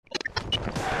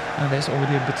there's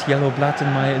already a bit yellow blood in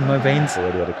my veins.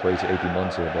 Already had a crazy 18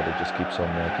 months here, but it just keeps on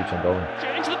going.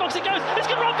 Into the box it goes. It's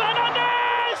going to run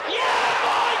Fernandez. Yeah,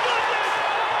 my goodness,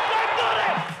 they've got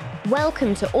it.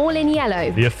 Welcome to All in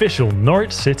Yellow, the official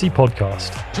Norwich City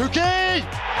podcast. Pukki!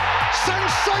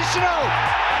 Sensational!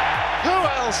 Who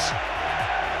else?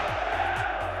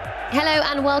 Hello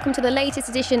and welcome to the latest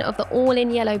edition of the All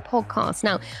in Yellow podcast.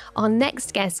 Now, our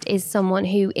next guest is someone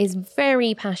who is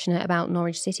very passionate about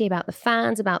Norwich City, about the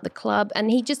fans, about the club, and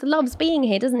he just loves being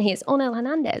here, doesn't he? It's Onel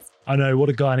Hernandez. I know, what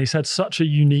a guy, and he's had such a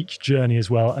unique journey as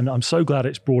well, and I'm so glad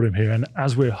it's brought him here, and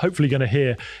as we're hopefully going to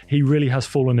hear, he really has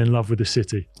fallen in love with the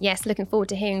city. Yes, looking forward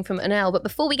to hearing from Onel, but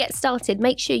before we get started,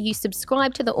 make sure you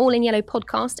subscribe to the All in Yellow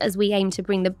podcast as we aim to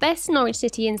bring the best Norwich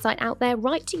City insight out there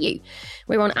right to you.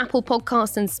 We're on Apple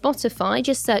Podcasts and Spotify,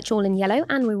 just search All in Yellow,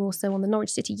 and we're also on the Norwich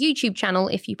City YouTube channel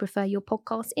if you prefer your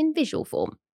podcast in visual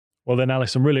form. Well then,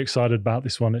 Alice, I'm really excited about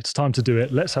this one. It's time to do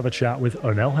it. Let's have a chat with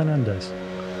Onel Hernandez.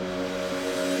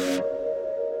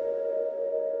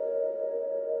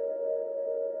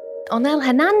 Onel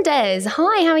Hernandez,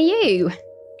 hi, how are you?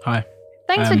 Hi.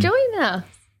 Thanks for joining us.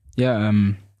 Yeah,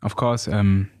 of course,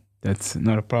 that's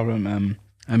not a problem.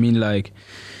 I mean, like,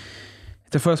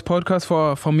 it's the first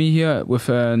podcast for me here with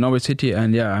Norwich City,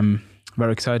 and yeah, I'm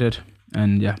very excited,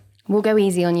 and yeah. We'll go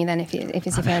easy on you then if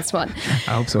it's your first one.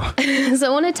 I hope so. So I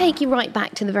want to take you right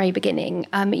back to the very beginning.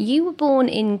 You were born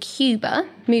in Cuba,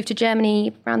 moved to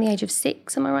Germany around the age of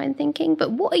 6, am I right in thinking?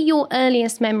 But what are your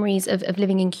earliest memories of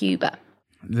living in Cuba?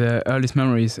 The earliest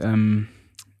memories,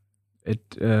 it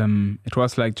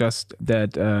was like just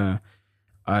that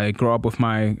I grew up with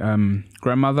my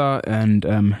grandmother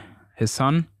and his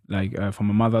son, like for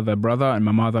my mother, their brother, and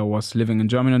my mother was living in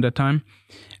Germany at that time.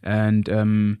 And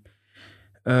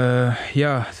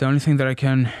yeah, the only thing that I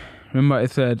can remember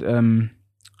is that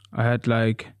I had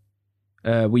like,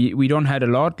 we don't had a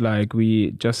lot, like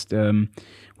we just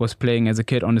was playing as a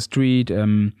kid on the street.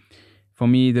 For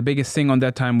me, the biggest thing on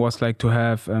that time was like to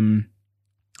have,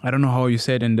 I don't know how you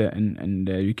say it in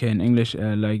the UK in English,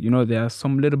 like, you know, there are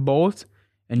some little balls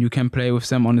and you can play with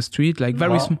them on the street, like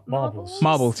very small.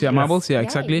 Marbles, yeah,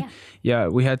 exactly. Yeah,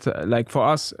 we had, like for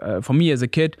us, for me as a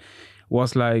kid,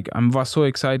 was like, I was so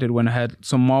excited when I had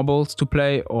some marbles to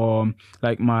play, or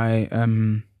like my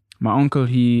uncle,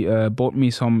 he bought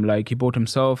me some, like he bought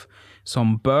himself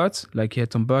some birds, like he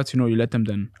had some birds, you know, you let them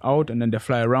then out and then they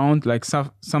fly around, like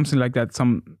something like that,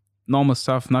 some normal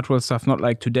stuff, natural stuff, not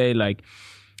like today, like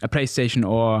a PlayStation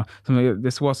or something.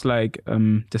 This was like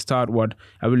the start, what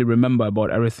I really remember about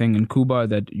everything in Cuba,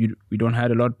 that we don't had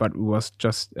a lot, but we was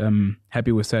just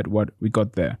happy with that, what we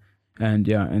got there. And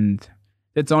yeah, and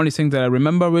that's the only thing that I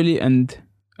remember really. And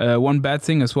one bad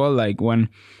thing as well, like when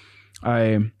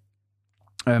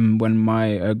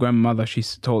my grandmother, she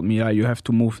told me, you have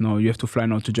to move now, you have to fly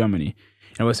now to Germany.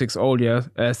 And I was 6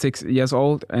 years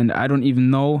old, and I don't even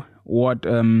know what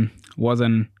was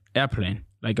an airplane.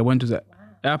 Like I went to the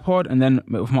airport, and then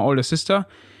with my older sister,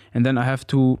 and then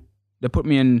they put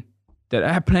me in that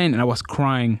airplane, and I was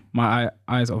crying my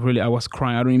eyes off, really. I was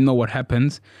crying. I don't even know what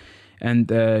happened.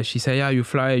 And she said, yeah, you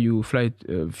fly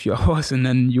a few hours, and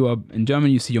then you are in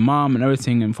Germany, you see your mom and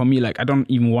everything. And for me, like, I don't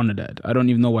even want that. I don't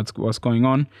even know what's going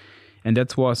on. And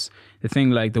that was the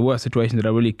thing, like the worst situation that I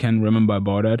really can remember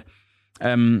about it.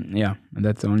 Yeah, and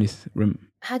that's the only...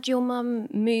 Had your mum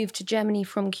moved to Germany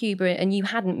from Cuba and you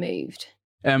hadn't moved?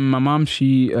 My mom,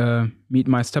 she met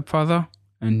my stepfather,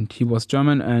 and he was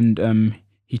German, and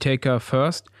he take her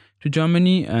first to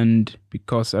Germany, and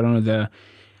because, I don't know,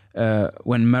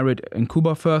 when married in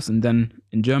Cuba first and then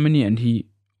in Germany, and he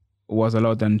was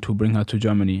allowed then to bring her to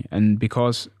Germany. And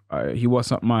because he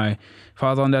was not my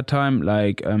father on that time,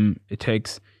 like it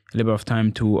takes a little bit of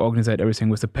time to organize everything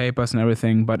with the papers and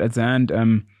everything, but at the end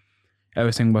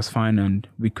everything was fine and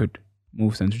we could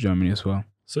move then to Germany as well.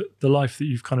 So the life that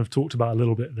you've kind of talked about a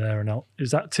little bit there, now,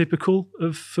 is that typical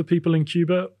for people in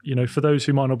Cuba? You know, for those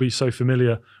who might not be so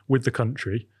familiar with the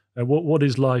country, what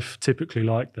is life typically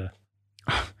like there?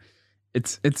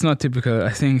 It's not typical. I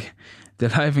think the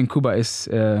life in Cuba is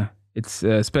it's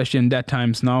especially in that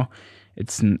times now,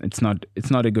 it's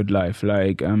not a good life.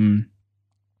 Like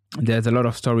there's a lot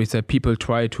of stories that people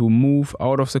try to move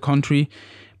out of the country,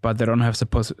 but they don't have the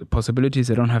possibilities.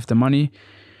 They don't have the money,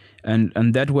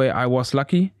 and that way I was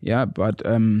lucky. Yeah, but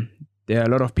there are a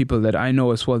lot of people that I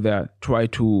know as well that try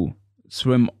to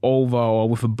swim over or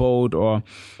with a boat or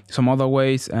some other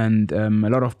ways, and a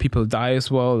lot of people die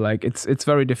as well. Like it's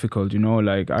very difficult, you know.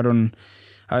 Like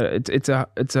it's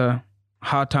a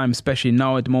hard time, especially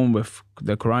now at the moment with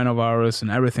the coronavirus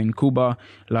and everything in Cuba.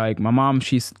 Like my mom,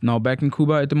 she's now back in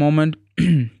Cuba at the moment,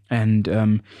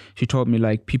 and she told me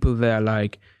like people there,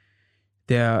 like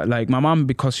they're like my mom,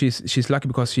 because she's lucky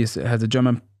because she has a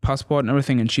German passport and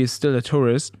everything, and she's still a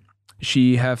tourist.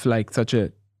 She have like such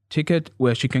a ticket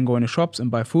where she can go in the shops and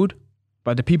buy food.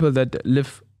 But the people that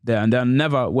live there and they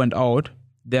never went out,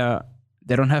 they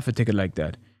don't have a ticket like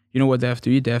that. You know what they have to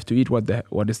eat? They have to eat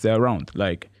what is there around,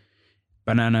 like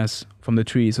bananas from the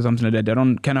trees or something like that.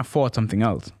 They can afford something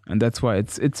else, and that's why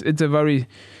it's a very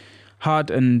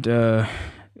hard and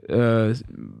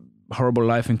horrible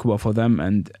life in Cuba for them.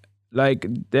 And like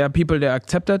there are people that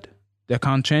accept it, they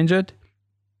can't change it.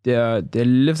 They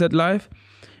live that life,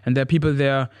 and there are people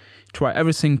there try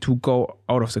everything to go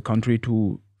out of the country,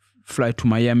 to fly to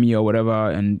Miami or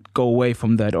whatever and go away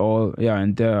from that all. Yeah,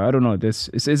 and I don't know, this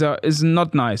is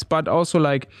not nice. But also,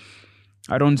 like,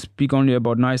 I don't speak only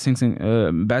about nice things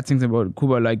and bad things about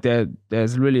Cuba. Like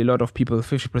there's really a lot of people,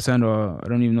 50% or I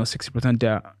don't even know, 60%.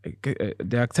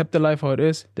 They accept the life how it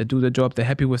is. They do the job. They're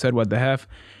happy with what they have.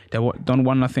 They don't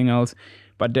want nothing else.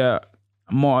 But they're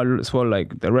more as well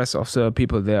like the rest of the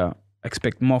people there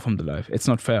expect more from the life. It's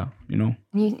not fair, you know.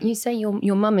 You say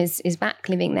your mum is back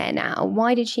living there now.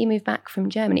 Why did she move back from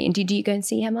Germany? And do you go and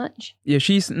see her much? Yeah,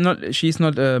 she's not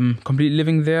completely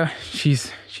living there.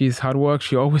 She's hard work.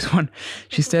 She always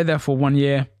she stayed there for 1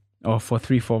 year or for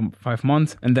 3, 4, 5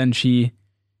 months, and then she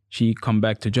come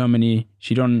back to Germany.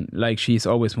 She's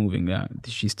always moving there.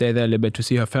 She stay there a little bit to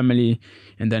see her family,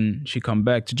 and then she come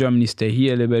back to Germany, stay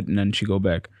here a little bit, and then she go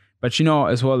back. But she know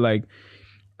as well, like,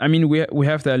 I mean, we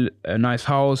have a nice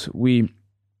house.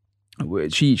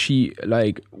 She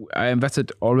like, I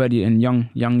invested already in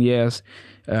young years,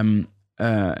 and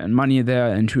money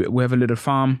there, and we have a little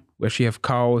farm where she have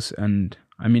cows, and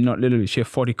I mean not literally, she have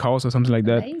 40 cows or something like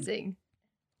that. Amazing.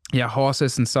 Yeah,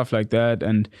 horses and stuff like that,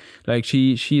 and like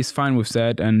she is fine with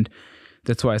that, and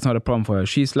that's why it's not a problem for her.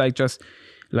 She's like just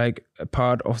like a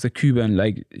part of the Cuban,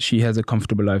 like she has a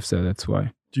comfortable life there. That's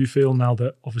why. Do you feel now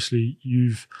that obviously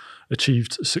you've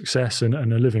achieved success and are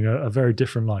living a very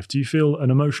different life, do you feel an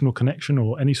emotional connection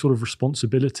or any sort of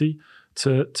responsibility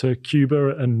to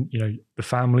Cuba and, you know, the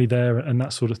family there and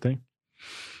that sort of thing?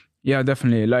 Yeah,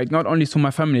 definitely. Like not only to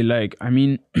my family, like, I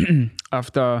mean,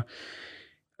 after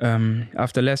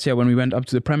last year when we went up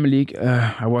to the Premier League,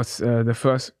 I was the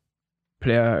first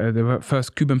player, the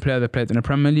first Cuban player that played in the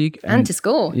Premier League. And to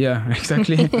score. Yeah,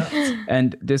 exactly.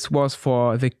 And this was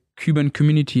for the Cuban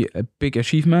community a big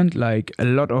achievement. Like a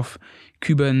lot of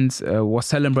Cubans was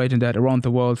celebrating that around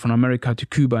the world, from America to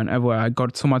Cuba and everywhere. I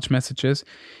got so much messages,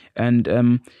 and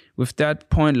with that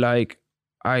point, like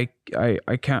I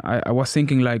was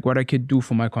thinking like what I could do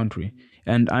for my country,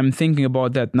 and I'm thinking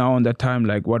about that now and that time,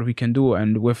 like what we can do.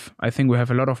 And I think we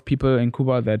have a lot of people in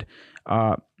Cuba that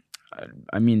are,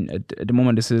 I mean, at the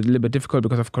moment this is a little bit difficult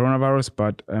because of coronavirus,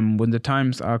 but when the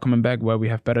times are coming back where we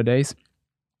have better days,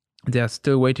 there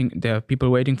are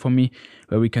people waiting for me,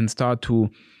 where we can start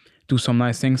to do some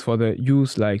nice things for the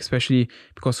youth, like especially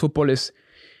because football is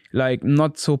like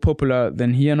not so popular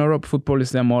than here in Europe. Football is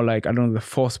there more like, I don't know, the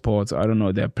 4 sports. I don't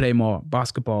know, they play more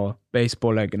basketball,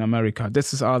 baseball like in America.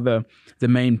 This are the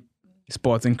main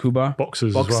sports in Cuba.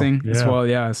 Boxing as well,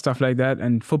 yeah, stuff like that.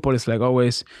 And football is like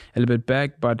always a little bit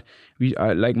back, but we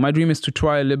like, my dream is to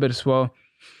try a little bit as well,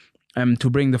 to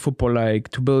bring the football, like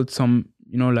to build some,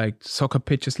 you know, like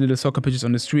little soccer pitches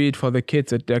on the street for the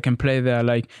kids that they can play there.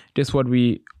 Like this is what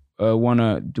we want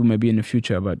to do maybe in the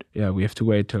future, but yeah, we have to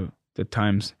wait till the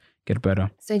times get better.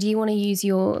 So do you want to use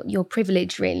your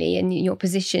privilege really and your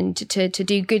position to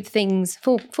do good things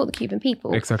for the Cuban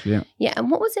people? Exactly, yeah. Yeah, and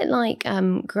what was it like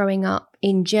growing up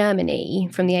in Germany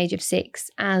from the age of 6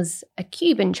 as a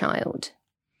Cuban child?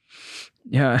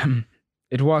 Yeah,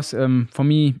 it was for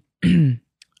me a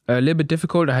little bit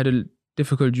difficult. I had a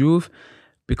difficult youth,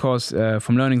 because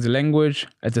from learning the language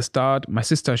at the start, my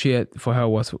sister, for her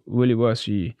was really worse.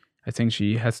 I think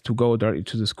she has to go directly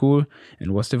to the school, and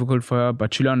it was difficult for her,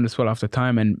 but she learned as well after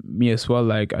time, and me as well.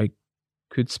 Like I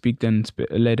could speak then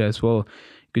later as well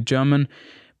good German,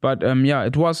 but yeah,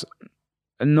 it was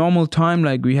a normal time.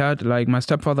 Like we had, like my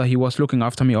stepfather, he was looking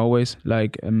after me always.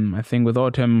 Like I think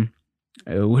without him,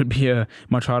 it would be a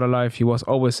much harder life. He was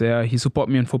always there. He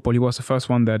supported me in football. He was the first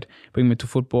one that bring me to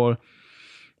football.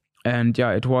 And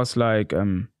yeah, it was like,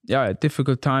 a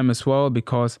difficult time as well,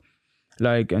 because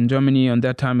like in Germany on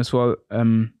that time as well,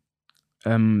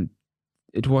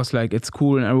 it was like at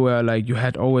school and everywhere, like you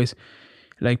had always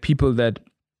like people that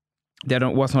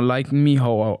was not liking me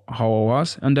how I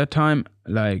was at that time.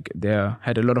 Like they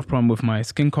had a lot of problem with my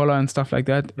skin color and stuff like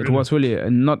that. Really? It was really a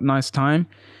not nice time,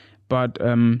 but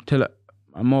till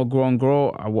I more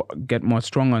grow, I get more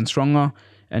stronger and stronger,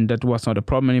 and that was not a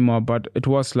problem anymore. But it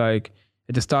was like,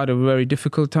 at the start a very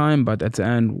difficult time, but at the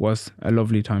end was a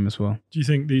lovely time as well. Do you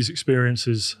think these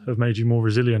experiences have made you more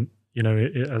resilient,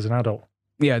 as an adult?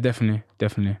 Yeah, definitely.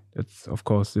 That's, of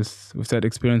course, with that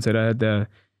experience that I had there,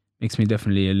 makes me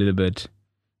definitely a little bit,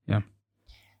 yeah.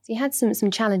 So you had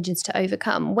some challenges to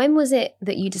overcome. When was it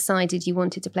that you decided you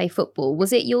wanted to play football?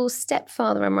 Was it your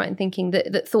stepfather, I'm right in thinking,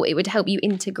 that thought it would help you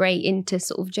integrate into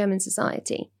sort of German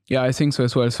society? Yeah, I think so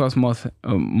as well. It was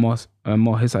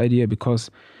more his idea, because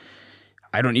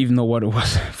I don't even know what it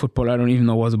was football. I don't even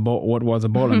know what was a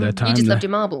ball at that time. You just loved your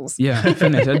marbles. Yeah,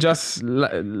 finished. I just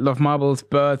love marbles,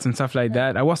 birds and stuff like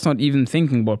that. I was not even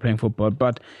thinking about playing football,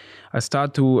 but I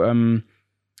started to,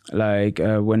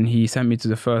 when he sent me to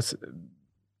the first,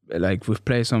 with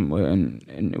play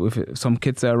and with some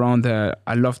kids around there,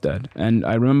 I loved that. And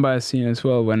I remember I seen as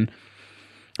well when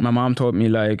my mom told me,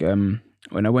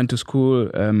 when I went to school,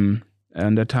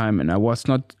 at that time, and I was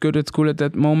not good at school at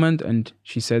that moment, and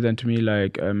she said then to me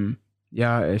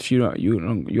if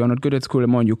you're not good at school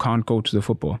anymore, you can't go to the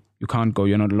football. You can't go.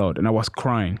 You're not allowed. And I was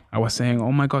crying. I was saying,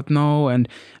 "Oh my God, no!" And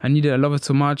I love it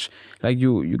so much. Like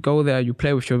you go there, you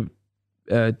play with your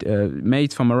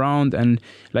mates from around, and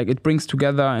it brings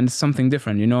together, and it's something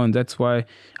different, And that's why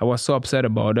I was so upset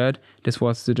about it. This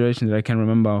was the situation that I can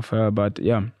remember of her. But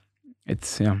yeah,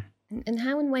 it's yeah. And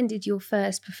how and when did your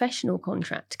first professional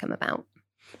contract come about?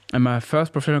 And my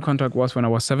first professional contract was when I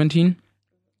was 17.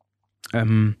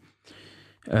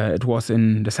 It was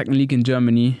in the second league in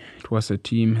Germany. It was a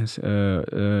team,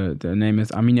 their name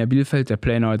is Arminia Bielefeld. They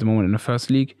play now at the moment in the first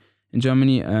league in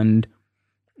Germany. And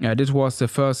this was the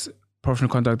first professional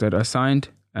contract that I signed.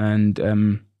 And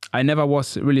I never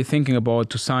was really thinking about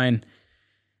to sign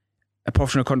a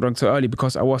professional contract so early,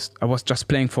 because I was just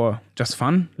playing for just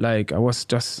fun. I was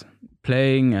just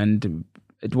playing, and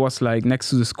it was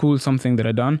next to the school, something that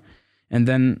I done. And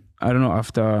then I don't know,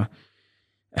 after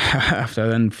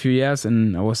then a few years,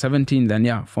 and I was 17,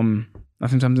 then from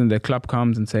nothing something the club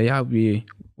comes and say, we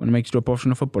want to make you a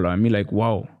professional footballer. I mean,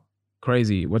 wow,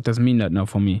 crazy. What does mean that now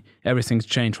for me? Everything's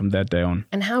changed from that day on.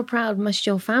 And how proud must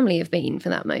your family have been for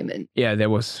that moment? Yeah, there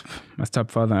was my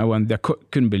stepfather and everyone. They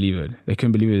couldn't believe it. They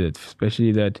couldn't believe it,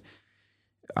 especially that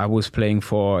I was playing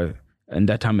for, in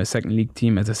that time, a second league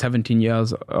team as a 17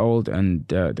 years old, and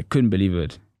they couldn't believe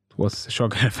it. It was a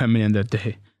shock in the family on that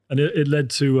day. And it led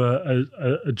to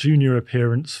a junior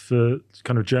appearance for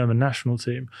kind of German national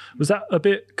team. Was that a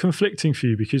bit conflicting for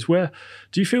you? Because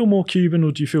do you feel more Cuban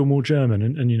or do you feel more German?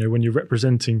 And when you're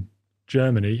representing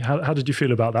Germany, how did you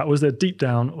feel about that? Was there deep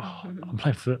down, am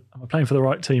I playing for the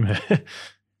right team here?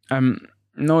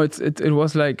 No, it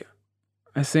was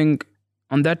I think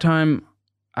on that time,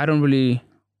 I don't really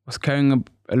was caring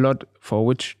a lot for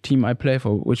which team I play,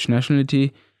 for which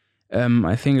nationality.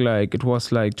 I think it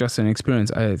was just an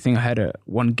experience. I think I had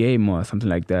one game or something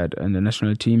like that in the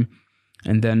national team,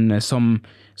 and then some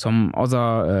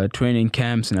other training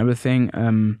camps and everything.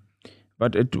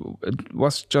 But it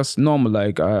was just normal.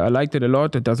 I liked it a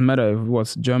lot. It doesn't matter if it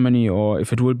was Germany or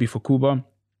if it would be for Cuba.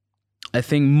 I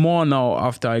think more now,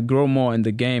 after I grow more in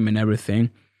the game and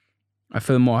everything, I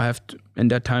feel more I have to, in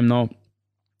that time now,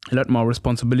 a lot more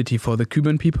responsibility for the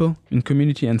Cuban people in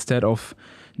community instead of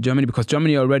Germany, because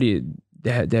Germany already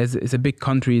it's a big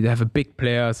country. They have a big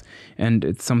players, and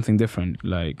it's something different.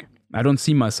 I don't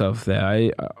see myself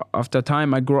there. After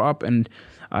time I grow up and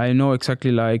I know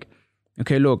exactly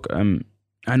okay, look,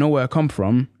 I know where I come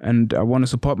from, and I want to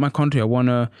support my country.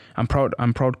 I'm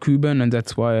proud Cuban, and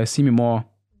that's why I see me more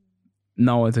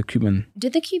now as a Cuban.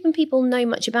 Did the Cuban people know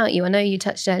much about you? I know you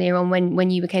touched earlier on when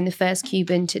you became the first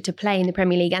Cuban to play in the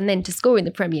Premier League and then to score in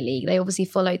the Premier League. They obviously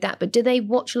followed that, but do they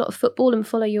watch a lot of football and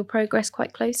follow your progress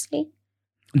quite closely?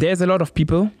 There's a lot of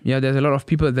people. Yeah, there's a lot of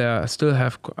people that still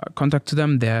have contact to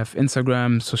them. They have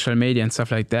Instagram, social media and stuff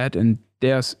like that, and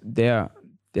they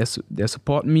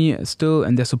support me still,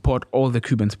 and they support all the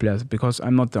Cuban players, because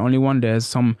I'm not the only one. There's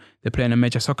some, they play in a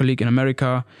major soccer league in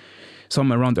America,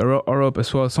 some around Europe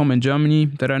as well, some in Germany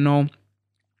that I know.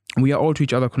 We are all to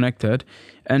each other connected,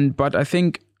 but I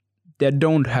think they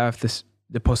don't have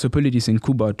the possibilities in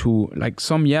Cuba to,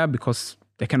 some, because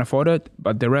they can afford it,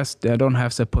 but the rest, they don't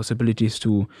have the possibilities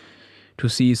to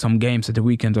see some games at the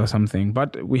weekend or something.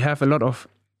 But we have a lot of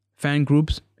fan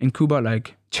groups in Cuba,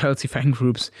 Chelsea fan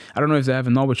groups. I don't know if they have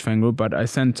a Norwich fan group, but I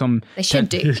sent some... They should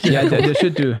do. Yeah, they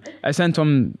should do. I sent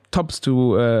some tops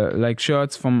to,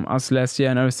 shirts from us last year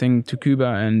and everything to Cuba,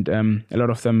 and a lot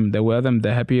of them, they wear them.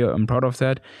 They're happy. I'm proud of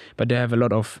that. But they have a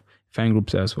lot of fan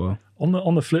groups as well.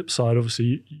 On the flip side,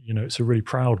 obviously, it's a really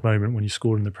proud moment when you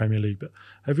scored in the Premier League, but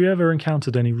have you ever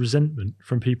encountered any resentment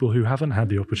from people who haven't had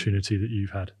the opportunity that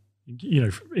you've had,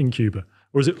 in Cuba?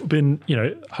 Or has it been,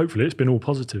 hopefully it's been all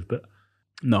positive, but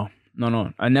No.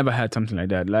 I never had something like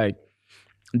that. Like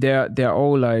they're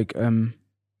all like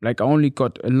I only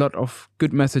got a lot of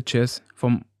good messages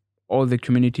from all the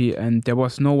community, and there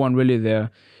was no one really there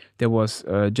was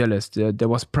jealous. There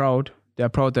was proud. They're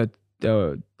proud that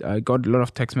I got a lot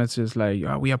of text messages like,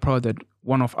 we are proud that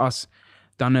one of us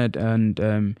done it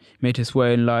and made his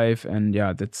way in life, and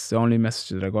that's the only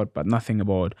message that I got, but nothing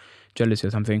about jealousy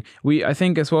or something. I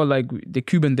think as well, like the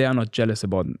Cuban, they are not jealous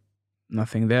about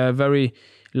nothing. They are very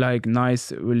like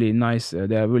nice, really nice.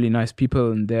 They are really nice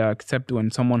people, and they accept when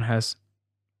someone has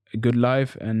a good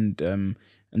life and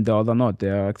the other not. They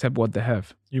accept what they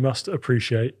have. You must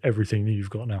appreciate everything that you've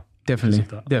got now. Definitely.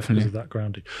 Because of that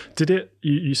grounding. Did it,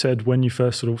 you said when you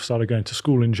first sort of started going to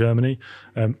school in Germany,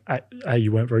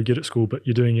 you weren't very good at school, but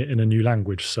you're doing it in a new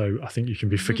language. So I think you can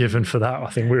be forgiven for that. I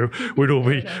think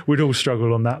we'd all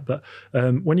struggle on that. But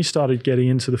when you started getting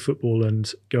into the football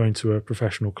and going to a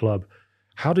professional club,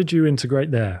 how did you integrate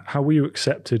there? How were you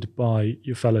accepted by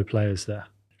your fellow players there?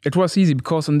 It was easy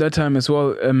because in that time as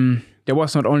well, there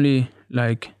was not only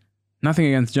like nothing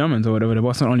against Germans or whatever. There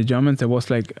was not only Germans. There was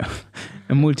like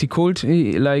a multi-cult.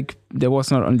 Like there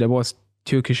was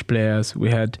Turkish players. We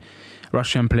had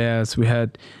Russian players. We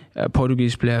had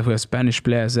Portuguese players. We had Spanish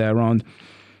players there around.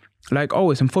 Like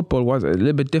always in football was a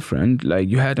little bit different. Like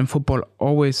you had in football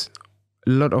always a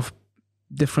lot of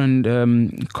different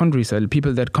countries,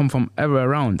 people that come from everywhere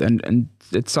around, and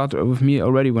it started with me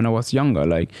already when I was younger.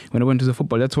 Like when I went to the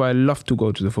football, that's why I loved to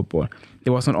go to the football.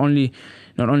 There was not only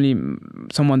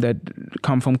someone that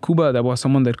come from Cuba. There was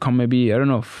someone that come maybe, I don't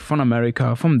know, from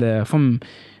America, from there, from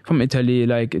Italy.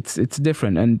 Like it's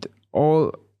different, and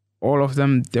all of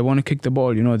them, they want to kick the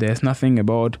ball. You know, there's nothing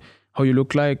about how you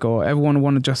look like, or everyone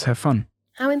want to just have fun.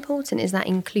 How important is that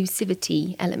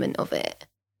inclusivity element of it?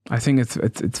 I think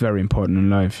it's very important in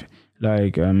life.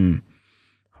 Like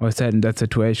I said in that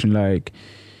situation, like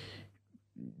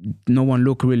no one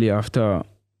look really after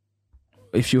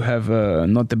if you have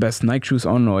not the best Nike shoes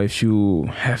on, or if you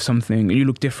have something, you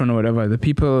look different or whatever. The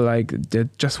people like they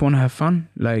just want to have fun.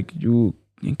 Like you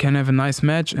can have a nice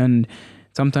match, and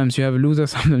sometimes you have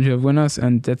losers, sometimes you have winners,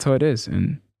 and that's how it is.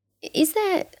 And is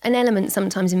there an element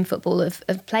sometimes in football of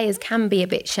players can be a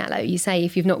bit shallow? You say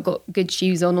if you've not got good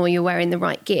shoes on or you're wearing the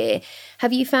right gear.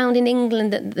 Have you found in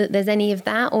England that there's any of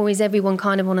that, or is everyone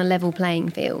kind of on a level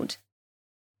playing field?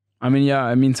 I mean,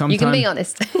 sometimes... You can be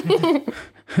honest.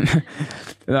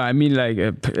 No, I mean, like,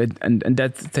 and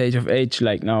that stage of age,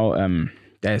 like now,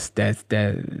 there's that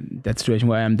situation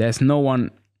where I am. There's no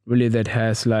one really that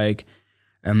has like...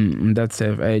 that stage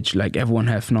of age, like everyone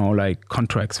have now like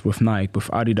contracts with Nike, with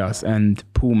Adidas and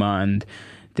Puma, and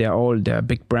they're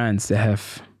big brands. They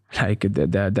have like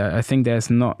I think there's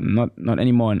not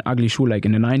anymore an ugly shoe like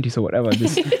in the 90s or whatever.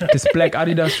 This black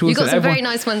Adidas shoes. You've got some very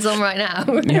nice ones on right now.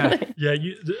 Yeah.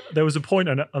 There was a point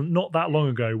not that long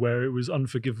ago where it was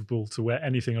unforgivable to wear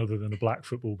anything other than a black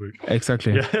football boot.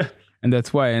 Exactly. Yeah. And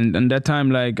that's why. And that time,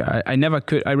 like, I never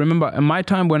could. I remember in my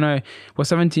time when I was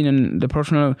 17 in the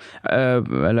professional,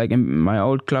 like in my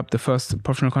old club, the first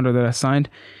professional contract that I signed,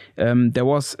 there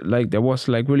was like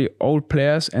really old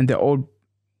players, and they all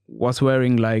was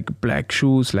wearing like black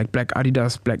shoes, like black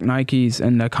Adidas, black Nikes.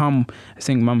 And I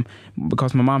think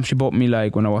because my mom, she bought me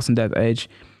like when I was in that age,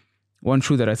 one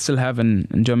shoe that I still have in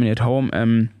Germany at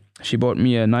home. She bought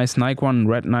me a nice Nike one,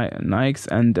 red Nikes,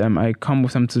 and I come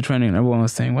with them to the training, and everyone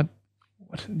was saying, what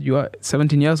you are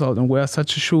 17 years old and wear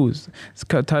such shoes, this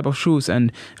type of shoes,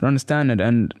 and I don't understand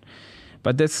it.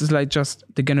 But this is like just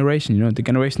the generation, you know, the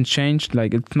generation changed.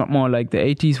 Like it's not more like the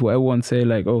 80s where everyone say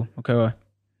like, oh, okay, well,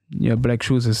 yeah, black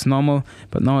shoes is normal,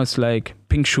 but now it's like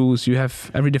pink shoes. You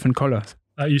have every different color.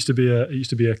 It used to be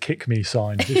a kick me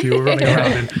sign if you were running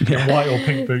around in white or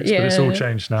pink boots, but it's all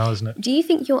changed now, isn't it? Do you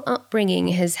think your upbringing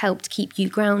has helped keep you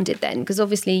grounded then? Because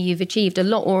obviously you've achieved a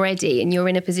lot already and you're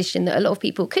in a position that a lot of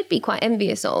people could be quite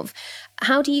envious of.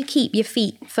 How do you keep your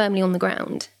feet firmly on the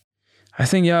ground? I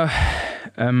think, I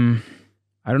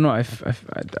don't know. I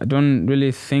don't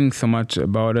really think so much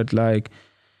about it. Like,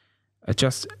 I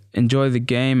just enjoy the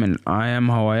game and I am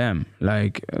how I am.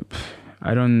 Like,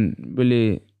 I don't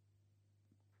really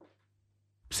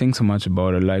think so much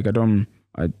about it. Like I'm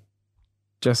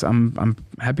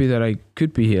happy that I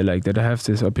could be here, like that I have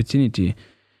this opportunity,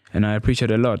 and I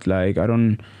appreciate it a lot. Like I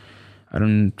don't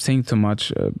think so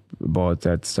much about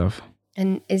that stuff.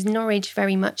 And is Norwich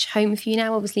very much home for you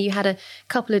now? Obviously you had a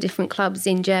couple of different clubs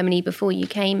in Germany before you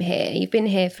came here. You've been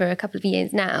here for a couple of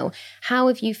years now. How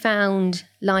have you found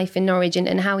life in Norwich,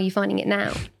 and how are you finding it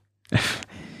now?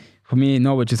 For me,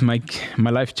 Norwich is my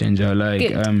life changer.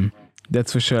 Like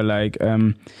that's for sure. Like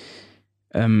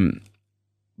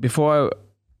before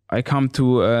I come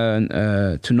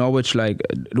to Norwich, like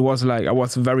it was like I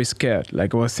was very scared.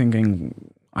 Like I was thinking,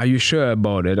 are you sure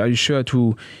about it? Are you sure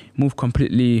to move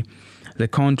completely the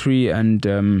country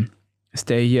and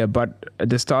stay here? But at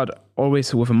the start,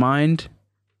 always with a mind,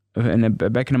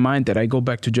 back in the mind that I go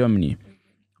back to Germany.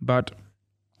 But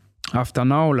after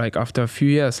now, like after a few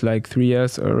years, like 3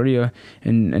 years earlier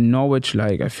in Norwich,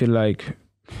 like I feel like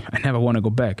I never want to go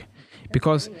back.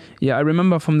 Because, I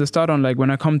remember from the start on, like when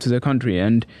I come to the country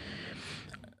and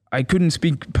I couldn't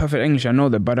speak perfect English, I know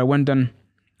that, but I went then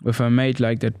with a mate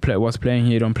like that was playing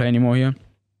here, don't play anymore here,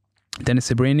 Dennis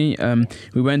Sebrini.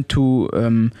 We went to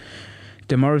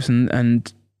the Morrison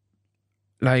and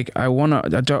like I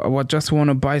just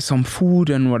wanna buy some food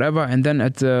and whatever, and then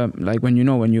at the like when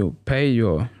you pay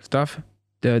your stuff,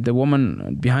 the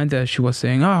woman behind there, she was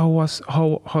saying, how was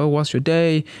your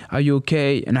day? Are you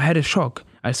okay? And I had a shock.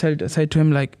 I said to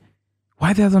him like,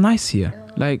 why they're so nice here?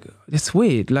 Like it's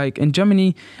weird. Like in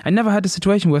Germany, I never had a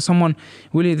situation where someone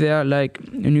really there, like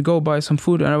when you go buy some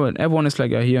food and everyone is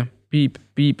like, here, beep,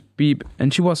 beep, beep.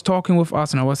 And she was talking with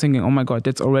us and I was thinking, oh my God,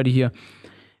 that's already here.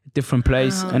 Different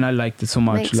place, and I liked it so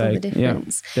much. Makes like, all the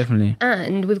difference. Yeah, definitely.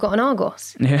 And we've got an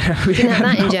Argos. Yeah, we didn't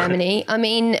have that in Germany. I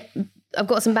mean, I've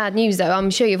got some bad news though.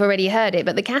 I'm sure you've already heard it,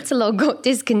 but the catalogue got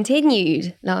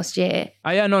discontinued last year.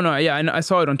 I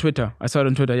saw it on Twitter.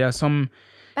 Yeah, some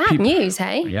bad news,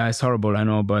 hey? Yeah, it's horrible. I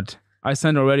know, but I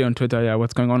sent already on Twitter. Yeah,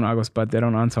 what's going on in Argos, but they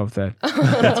don't answer of that.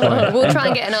 We'll try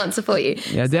and get an answer for you.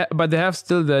 Yeah, but they have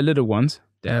still the little ones.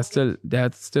 There are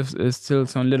still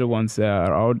some little ones that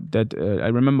are out that I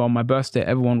remember on my birthday,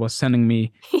 everyone was sending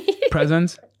me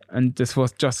presents, and this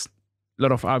was just a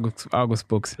lot of Argos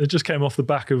books. It just came off the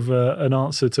back of an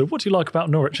answer to what do you like about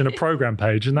Norwich in a programme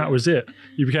page, and that was it.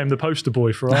 You became the poster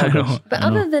boy for Argos. But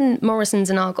other than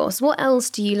Morrison's and Argos, what else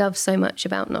do you love so much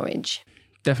about Norwich?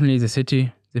 Definitely the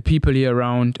city, the people here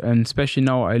around, and especially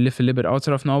now I live a little bit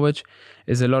outside of Norwich.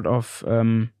 Is a lot of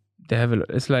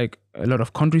it's like a lot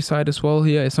of countryside as well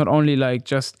here. It's not only like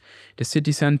just the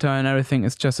city center and everything.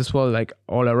 It's just as well like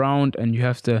all around, and you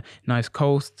have the nice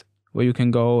coast where you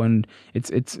can go, and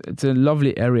it's a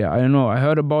lovely area. I don't know. I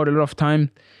heard about a lot of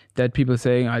time that people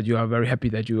saying you are very happy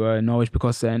that you are in Norwich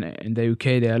because in the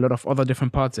UK there are a lot of other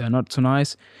different parts that are not so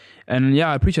nice. And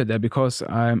I appreciate that because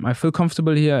I feel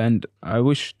comfortable here and I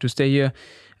wish to stay here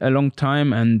a long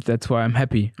time, and that's why I'm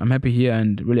happy. I'm happy here,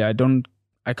 and really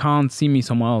I can't see me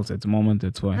somewhere else at the moment.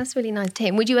 That's why. That's really nice,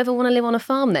 Tim. Would you ever want to live on a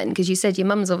farm then? Because you said your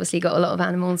mum's obviously got a lot of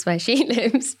animals where she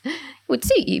lives. Would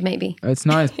suit you, maybe. It's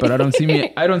nice, but I don't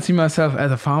see myself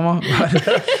as a farmer.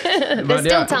 But there's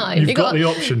still time. You've got the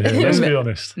option here. Let's be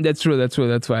honest. That's true.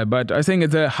 That's why. But I think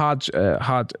it's a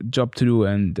hard job to do,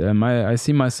 and I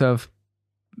see myself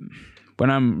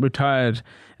when I'm retired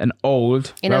and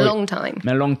old. In a long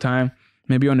time.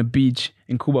 Maybe on a beach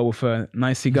in Cuba with a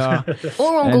nice cigar.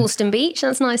 Or on Galston Beach,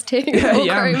 that's nice too.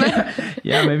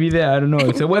 Yeah, maybe there, I don't know.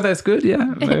 If the weather is good,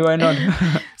 maybe why not?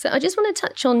 So I just want to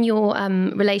touch on your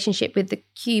relationship with the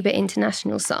Cuba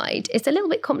international side. It's a little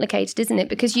bit complicated, isn't it?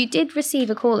 Because you did receive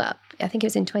a call-up, I think it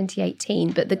was in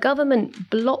 2018, but the government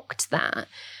blocked that.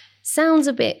 Sounds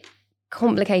a bit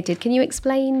complicated. Can you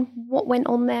explain what went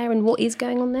on there and what is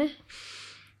going on there?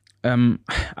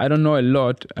 I don't know a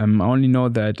lot. I only know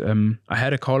that I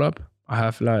had a call up. I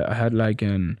had like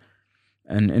an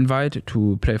invite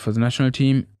to play for the national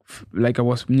team. Like I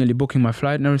was nearly booking my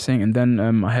flight and everything, and then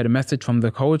I had a message from the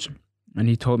coach, and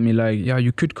he told me like, yeah,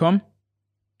 you could come,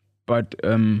 but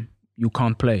you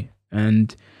can't play.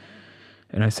 And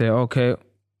I say, okay,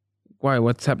 why?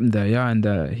 What's happened there? Yeah,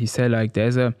 and he said like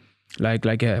there's the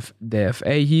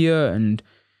FA here, and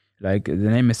like the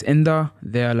name is Inda.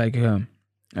 They're like.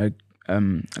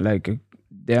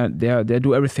 They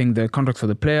do everything, the contracts for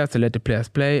the players, they let the players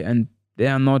play, and they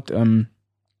are not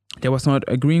they was not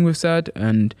agreeing with that,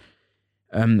 and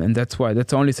that's why,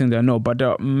 that's the only thing that I know. But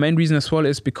the main reason as well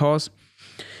is because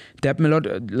they happen a lot,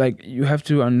 like you have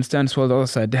to understand as well the other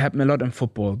side, they happen a lot in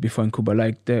football before in Cuba,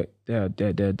 like the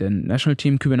national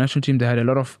team, Cuban national team, they had a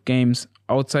lot of games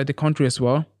outside the country as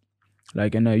well,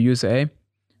 like in the USA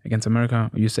against America,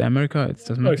 it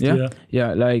doesn't matter.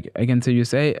 Yeah, like against the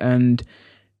USA, and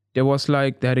there was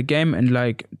like they had a game and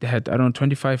like they had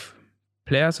 25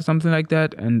 players or something like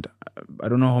that, and I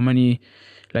don't know how many,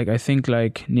 like I think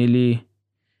like nearly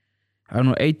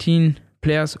 18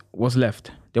 players was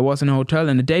left. There was in a hotel,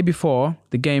 and the day before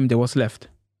the game there was left,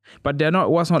 but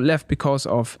was not left because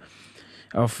of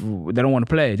they don't want to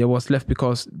play. They was left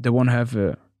because they want to have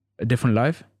a different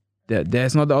life.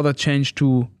 There's not the other change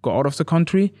to go out of the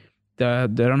country. They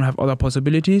don't have other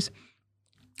possibilities.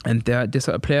 And these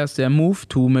players, they move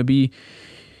to maybe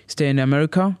stay in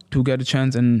America to get a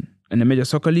chance in in a major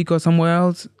soccer league or somewhere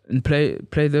else and play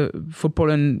the football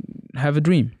and have a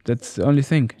dream. That's the only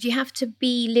thing. Do you have to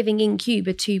be living in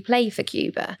Cuba to play for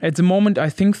Cuba? At the moment, I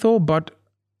think so, but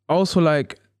also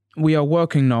like we are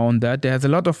working now on that. There's a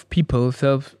lot of people,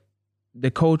 the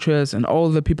coaches and all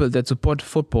the people that support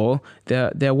football,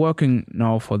 they're working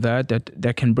now for that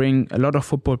they can bring a lot of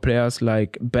football players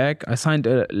like back. I signed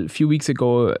a few weeks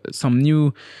ago some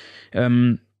new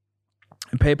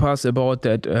papers about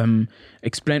that,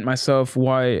 explained myself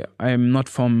why I'm not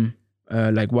from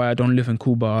why I don't live in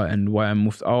Cuba and why I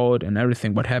moved out and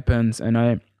everything, what happens, and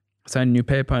I signed a new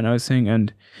paper and everything,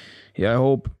 and I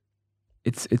hope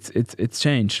it's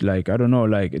changed. Like, I don't know,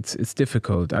 like it's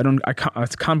difficult. I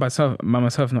can't by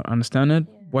myself not understand it.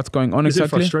 What's going on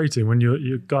exactly? Is it frustrating when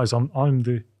you guys? I'm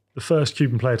the first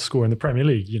Cuban player to score in the Premier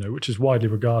League, which is widely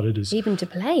regarded as even to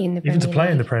play in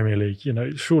the Premier League.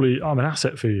 Surely I'm an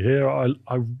asset for you here.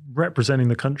 I'm representing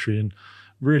the country and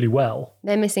really well.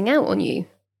 They're missing out on you.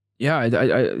 Yeah,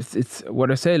 it's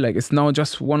what I say. Like, it's now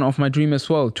just one of my dreams as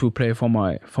well to play for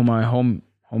my home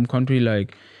country.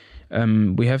 Like,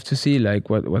 we have to see like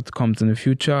what comes in the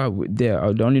future.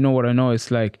 The only know what I know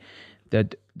is like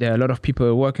that there are a lot of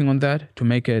people working on that to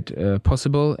make it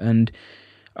possible, and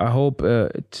I hope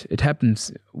it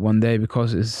happens one day,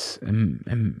 because it's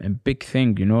a big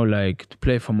thing, like to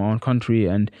play for my own country.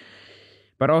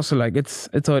 But also like it's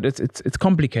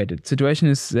complicated. Situation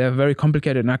is very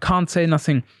complicated, and I can't say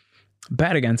nothing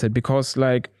bad against it, because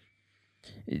like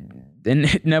then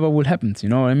it never will happen. You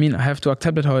know what I mean? I have to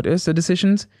accept it how it is, the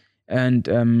decisions,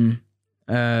 and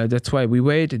that's why we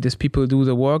wait. These people do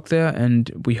the work there,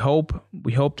 and we hope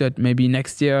that maybe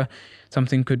next year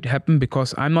something could happen,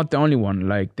 because I'm not the only one.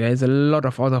 Like, there's a lot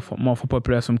of other more football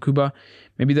players from Cuba.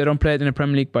 Maybe they don't play it in the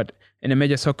Premier League, but in a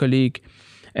major soccer league,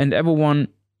 and everyone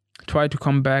try to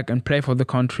come back and play for the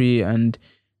country, and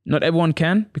not everyone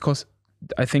can, because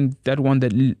I think that one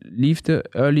that leave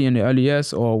in the early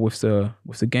years, or with the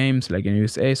games like in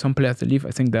USA, some players that leave,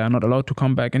 I think they are not allowed to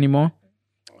come back anymore.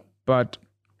 But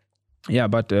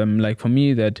like for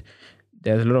me, that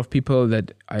there's a lot of people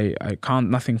that I can't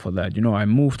nothing for that. I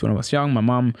moved when I was young. My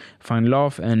mom found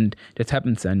love, and that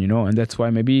happens then. And that's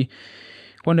why maybe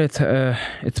one day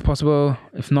it's possible.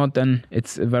 If not, then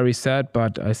it's very sad.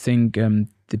 But I think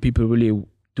the people really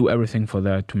do everything for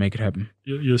that to make it happen.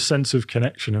 Your sense of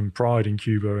connection and pride in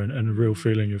Cuba, and a real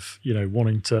feeling of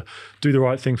wanting to do the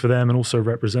right thing for them and also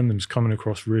represent them is coming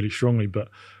across really strongly. But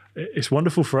it's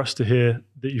wonderful for us to hear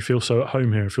that you feel so at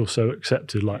home here and feel so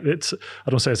accepted. Like, I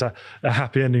don't say it's a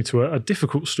happy ending to a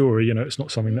difficult story. It's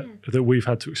not something that we've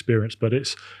had to experience, but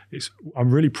I'm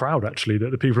really proud actually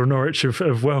that the people of Norwich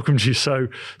have welcomed you so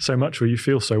much, where you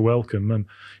feel so welcome. And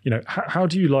how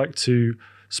do you like to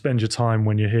spend your time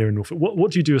when you're here in Norfolk?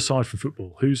 What do you do aside from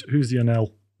football? Who's the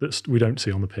Onel that we don't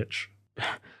see on the pitch?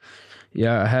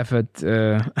 Yeah, I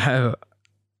have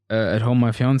at home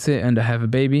my fiance, and I have a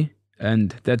baby.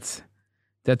 And that's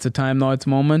a time now, it's a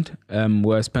moment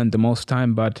where I spend the most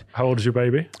time. But how old is your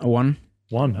baby? One.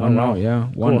 Oh, wow. Now, yeah,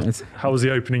 one. Cool. How was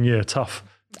the opening year? Tough.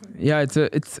 Yeah,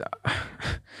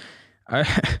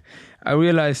 I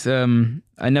realized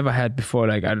I never had before.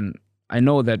 Like, I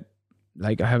know that,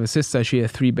 like, I have a sister. She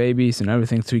has 3 babies and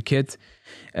everything, 3 kids,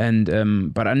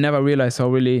 and but I never realized how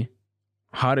really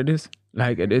hard it is.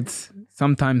 Like, it's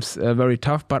sometimes very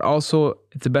tough, but also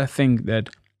it's the best thing that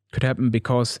could happen,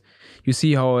 because you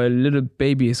see how a little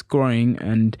baby is growing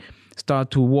and start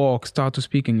to walk, start to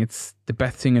speaking. It's the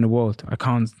best thing in the world. I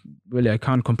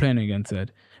can't complain against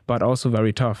that, but also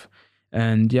very tough.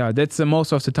 And yeah, that's the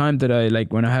most of the time that I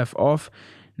like when I have off.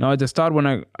 Now at the start, when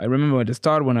I remember at the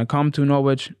start when I come to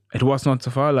Norwich, it was not so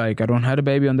far. Like, I don't had a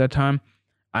baby on that time.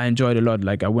 I enjoyed a lot.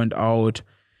 Like, I went out.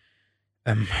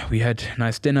 We had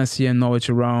nice dinners here in Norwich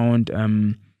around.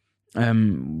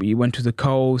 We went to the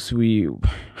coast. We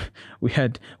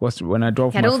had when I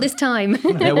drove. Had all this time.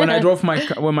 Yeah, when I drove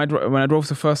when I drove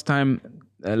the first time,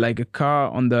 like a car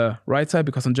on the right side,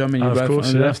 because in Germany you drive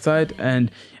on the left side.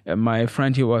 And my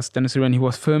friend, he was Dennis Iran, he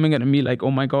was filming it, and me like,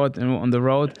 oh my god, on the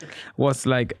road was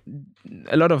like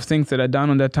a lot of things that I done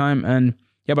on that time. And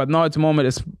yeah, but now at the moment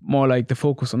it's more like the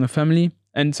focus on the family.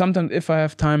 And sometimes if I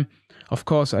have time, of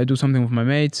course I do something with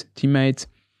my teammates.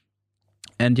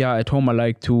 And yeah, at home I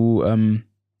like to,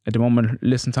 at the moment,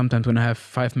 listen sometimes when I have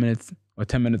 5 minutes or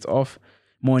 10 minutes off,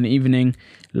 more in the evening.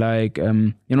 Like,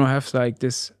 I have like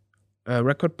this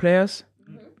record players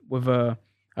with a,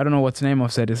 I don't know what's the name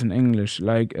of that is in English,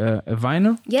 like a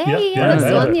vinyl.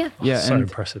 Yeah. So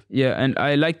impressive. Yeah, and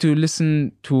I like to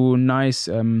listen to nice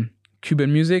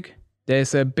Cuban music.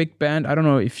 there's a big band. I don't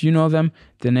know if you know them.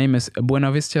 The name is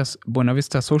Buena Vista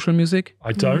Social Music.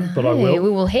 I don't, but I Hey,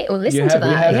 will. we'll listen to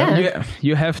that.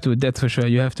 You have to. That's for sure.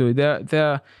 You have to.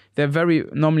 They're very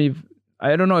normally.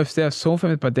 I don't know if they're so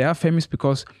famous, but they are famous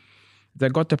because they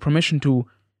got the permission to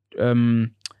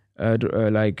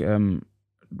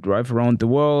drive around the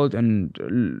world and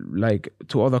like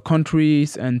to other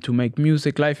countries and to make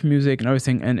music, live music and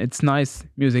everything. And it's nice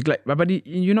music. Like, but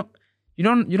you know, you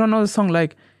don't know the song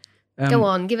like. Go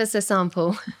on, give us a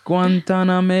sample.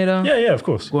 Guantanamera. Yeah, of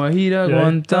course. Guajira,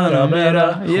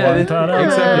 Guantanamera. Yeah,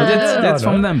 exactly. That's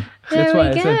from them. That's There we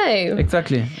I said. go.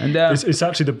 Exactly. And It's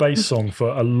actually the bass song for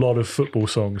a lot of football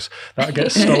songs that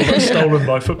get stolen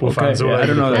by football fans. yeah, I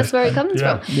don't know that. That's where it comes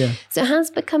Yeah. from. Yeah. So has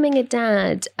becoming a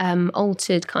dad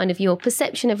altered kind of your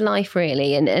perception of life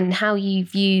really and how you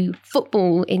view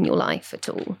football in your life at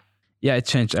all? Yeah, it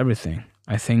changed everything.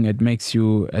 I think it makes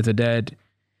you, as a dad,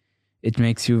 it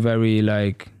makes you very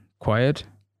like quiet.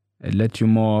 It lets you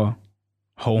more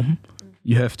home.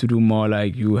 You have to do more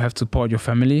like you have to support your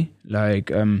family.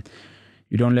 Like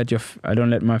you don't let I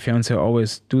don't let my fiance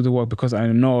always do the work because I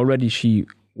know already she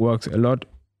works a lot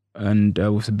and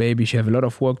with the baby she have a lot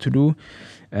of work to do.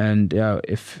 And yeah,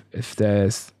 if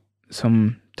there's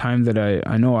some time that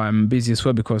I know I'm busy as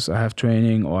well because I have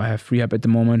training or I have rehab at the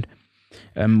moment.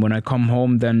 When I come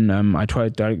home, then I try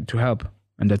to help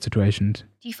in that situation.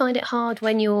 Do you find it hard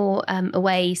when you're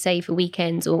away, say for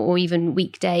weekends or even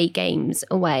weekday games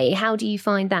away? How do you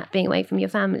find that being away from your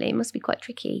family? It must be quite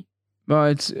tricky. Well,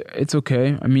 it's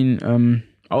okay. I mean,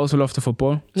 I also love the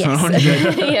football. Yes,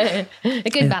 yeah. A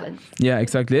good balance. Yeah,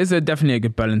 exactly. It's definitely a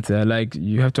good balance there. Like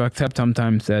you have to accept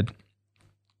sometimes that,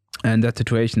 and that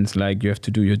situations like you have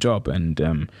to do your job. And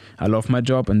I love my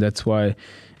job, and that's why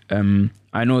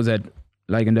I know that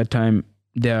like in that time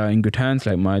they are in good hands.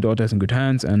 Like my daughter's in good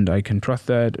hands, and I can trust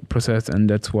that process, and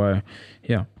that's why,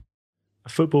 yeah.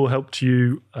 Football helped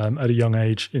you at a young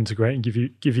age integrate and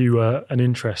give you an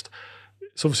interest.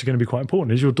 It's obviously going to be quite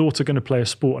important. Is your daughter going to play a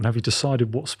sport, and have you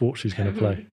decided what sport she's going to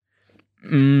play?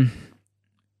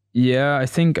 Yeah, I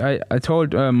think I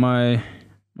told my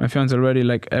fiance already,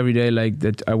 like every day, like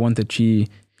that I want that she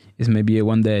is maybe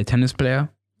one day a tennis player.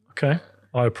 Okay,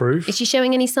 I approve. Is she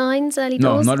showing any signs early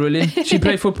No, doors? not really. She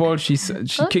play football. She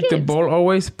kicked the good. ball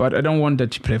always, but I don't want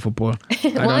that she play football.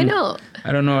 Why not?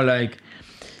 I don't know, like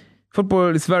football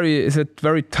is a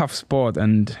very tough sport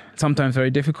and sometimes very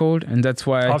difficult, and that's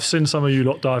why I've seen some of you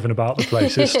lot diving about the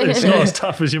place. It's not as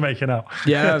tough as you're making out.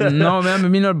 yeah, no,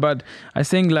 maybe not, but I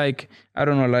think like I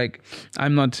don't know, like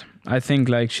I think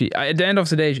like she at the end of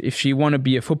the day, if she want to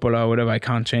be a footballer or whatever, I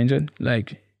can't change it.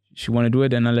 Like she want to do it,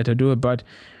 then I let her do it. But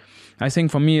I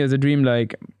think for me as a dream,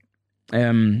 like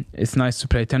it's nice to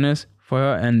play tennis for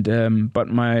her, and but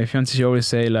my fiance, she always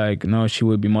say like, no, she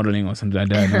will be modeling or something like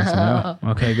that. And I say,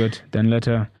 oh, okay, good, then let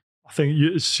her. I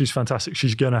think she's fantastic.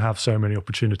 She's going to have so many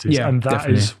opportunities, Yeah, and that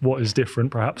definitely. is what is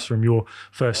different, perhaps, from your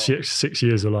first 6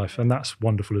 years of life, and that's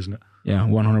wonderful, isn't it? Yeah,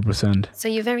 100%. So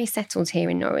you're very settled here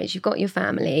in Norwich. You've got your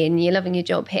family and you're loving your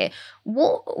job here.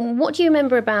 What do you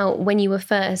remember about when you were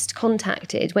first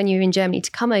contacted, when you were in Germany to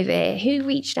come over here? Who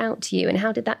reached out to you and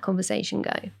how did that conversation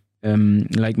go?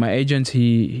 Like my agent,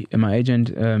 he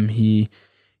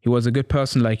was a good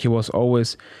person. Like he was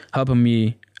always helping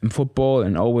me in football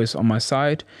and always on my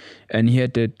side. And he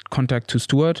had the contact to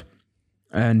Stuart,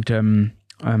 and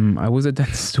I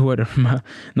visited Stuart.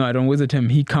 No, I don't visit him.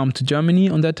 He came to Germany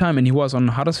on that time, and he was on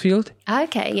Huddersfield.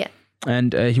 Okay, yeah.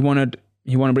 And he wanted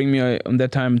to bring me on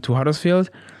that time to Huddersfield.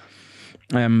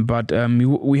 But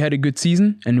we had a good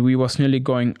season, and we was nearly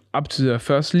going up to the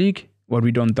first league. What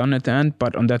we done at the end,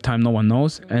 but on that time no one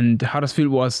knows. And Huddersfield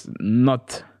was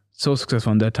not so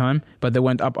successful on that time, but they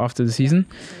went up after the season.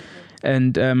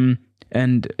 And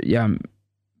yeah,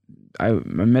 I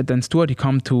met then Stuart. He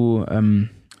come to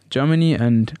Germany,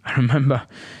 and I remember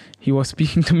he was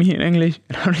speaking to me in English,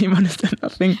 and I don't even understand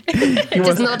nothing.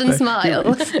 Just nod and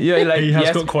smile. Yeah, like He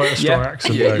has got quite a strong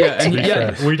accent, though. Yeah, to be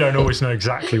yeah. fair. We don't always know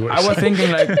exactly what I he's was saying.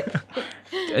 thinking like,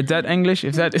 is that English?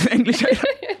 If that is English,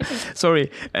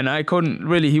 sorry. And I couldn't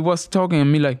really. He was talking to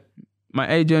me like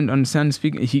my agent understands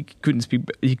speaking. He could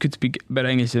speak better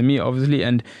English than me, obviously.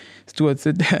 And Stuart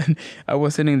said that, and I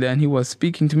was sitting there, and he was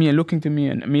speaking to me and looking to me,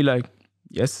 and me like,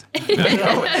 yes.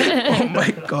 Oh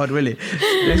my God, really?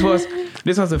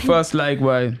 This was the first like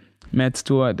where I met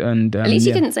Stuart, and At least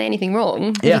you didn't say anything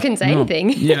wrong. Yeah, You couldn't say no.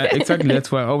 anything. Yeah, exactly.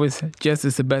 That's why I always Jess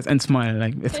is the best, and smile,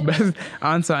 like it's the best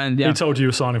answer. And yeah, He told you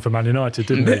were signing for Man United,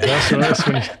 didn't he? That's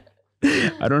when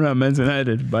I don't know Man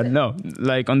United, but no,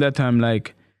 like on that time,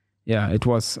 like yeah, it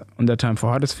was on that time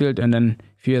for Huddersfield, and then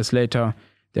a few years later,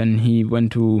 then he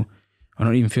went to or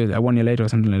not even feel 1 year later or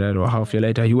something like that, or half year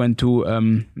later, he went to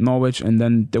Norwich, and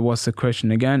then there was a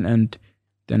question again, and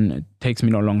then it takes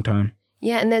me not a long time.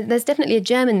 Yeah, and there's definitely a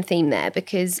German theme there,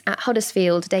 because at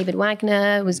Huddersfield, David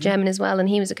Wagner was German as well, and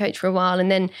he was a coach for a while. And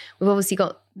then we've obviously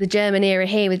got the German era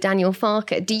here with Daniel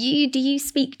Farke. Do you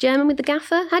speak German with the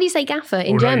gaffer? How do you say gaffer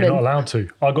in German? No, you're not allowed to.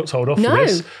 I got told off for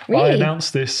this. Really? I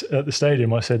announced this at the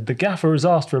stadium. I said, the gaffer has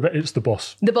asked for a bit. It's the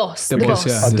boss. The boss. The boss,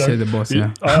 yeah. They say the boss,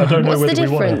 yeah. I don't know What's whether the we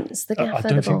want difference? The to. gaffer, I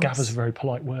don't the think boss. gaffer's a very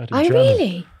polite word in Oh, German.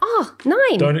 really? Oh,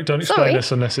 9. Don't explain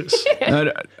this unless it's...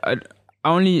 No, I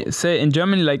only say in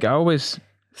German, like I always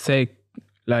say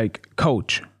like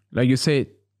coach. Like you say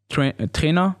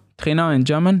trainer in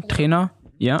German, trainer.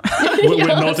 Yeah. We're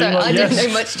nodding Sorry, like I yes. don't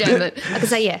know much German. I can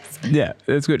say yes. Yeah,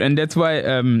 that's good. And that's why,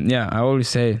 I always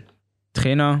say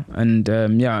trainer. And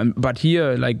but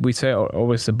here, like we say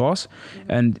always the boss.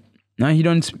 And now he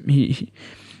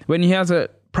when he has a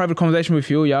private conversation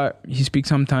with you, he speaks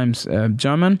sometimes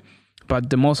German, but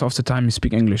the most of the time he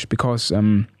speaks English, because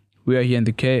we are here in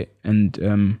the UK, and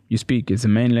it's the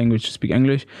main language to speak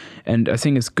English. And I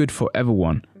think it's good for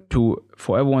everyone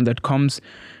that comes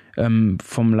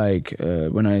from like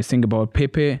when I think about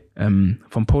Pepe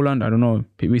from Poland, I don't know,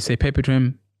 we say Pepe to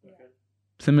him.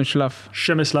 Przemysław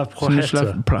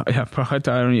Procheta.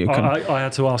 I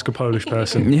had to ask a Polish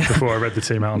person before I read the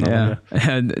team out on that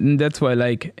one. And that's why,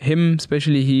 like him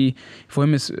especially, he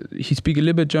speaks a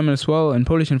little bit German as well, and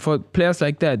Polish. And for players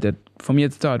like that for me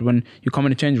at the start, when you come in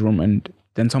the change room and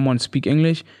then someone speak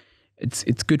English,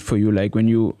 it's good for you. Like when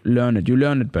you learn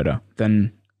it better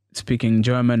than speaking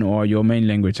German or your main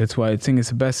language. That's why I think it's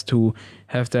the best to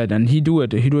have that. And he do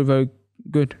it very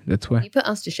good. That's why. You put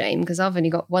us to shame, because I've only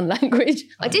got one language.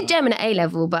 I did German at A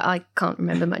level, but I can't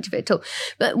remember much of it at all.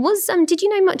 But did you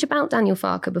know much about Daniel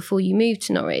Farke before you moved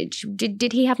to Norwich?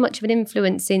 Did he have much of an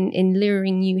influence in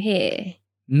luring you here?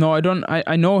 No, I don't.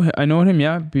 I know him.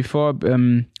 Yeah, before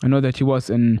I know that he was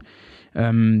in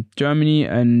Germany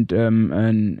and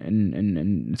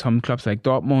in some clubs like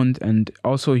Dortmund, and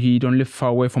also he don't live far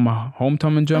away from my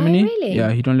hometown in Germany. Oh, really?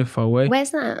 Yeah, he don't live far away.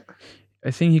 Where's that? I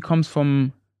think he comes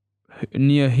from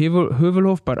near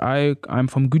Hövelhof, but I'm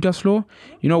from Gütersloh.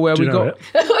 You know where we go?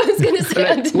 I was going to say,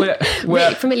 I'm we're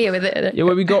really familiar with it. Yeah,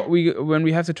 where we go. When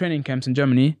we have the training camps in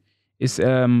Germany, is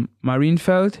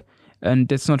Marienfeld, and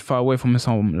that's not far away from his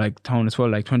home, like town as well,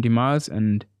 like 20 miles,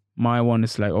 and my one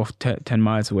is like 10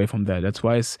 miles away from there. That's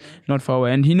why it's not far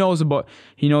away. And he knows about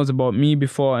me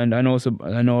before, and I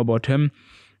know about him,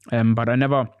 but I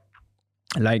never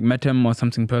like met him or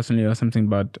something personally or something.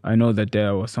 But I know that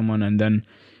there was someone, and then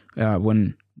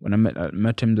when I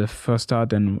met him the first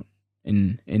start, and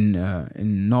in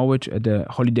Norwich at the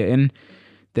Holiday Inn,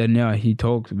 then we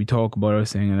talk about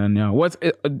everything, and then what's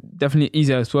definitely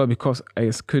easier as well, because I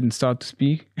just couldn't start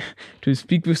to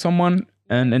speak with someone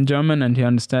and in German, and he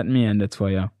understood me, and that's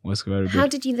why was very good. How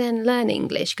did you then learn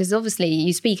English? Because obviously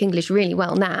you speak English really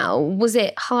well now. Was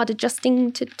it hard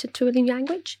adjusting to a new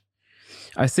language?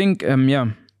 I think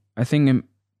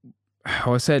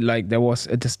how I said, like there was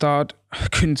at the start I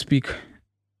couldn't speak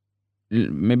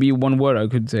maybe one word. I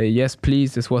could say yes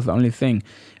please, this was the only thing,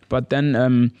 but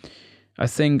then I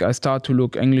think I start to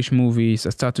look English movies, I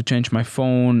start to change my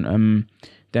phone,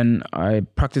 then I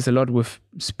practice a lot with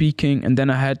speaking, and then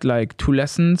I had like 2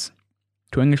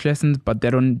 English lessons, but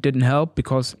that didn't help,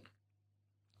 because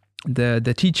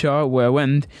the teacher where I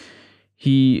went,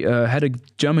 he had a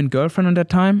German girlfriend at that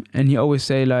time, and he always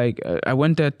say like, I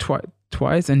went there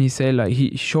twice, and he say like,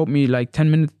 he showed me like 10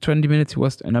 minutes, 20 minutes,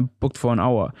 and I booked for an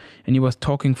hour, and he was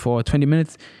talking for 20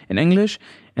 minutes in English,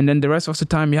 and then the rest of the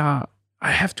time, I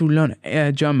have to learn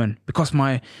German, because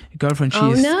my girlfriend, she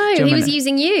is German. He was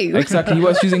using you. Exactly, he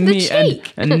was using me,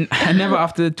 and I never,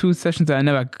 after 2 sessions, I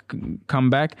never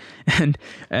come back, and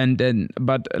then,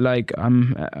 but like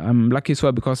I'm lucky as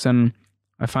well, because then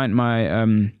I find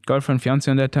my girlfriend, fiance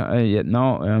on that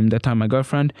time, that time my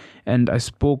girlfriend, and I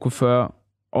spoke with her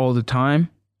all the time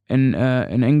in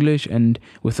English, and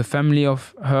with the family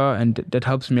of her, and that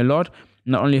helps me a lot.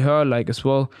 Not only her, like as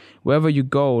well, wherever you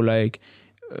go, like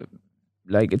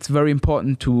it's very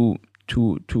important to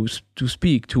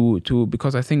speak to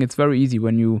because I think it's very easy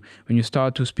when you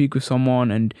start to speak with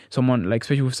someone, and someone, like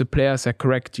especially with the players, that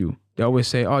correct you. They always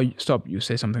say, "Oh, stop! You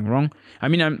say something wrong." I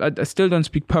mean, I still don't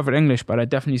speak perfect English, but I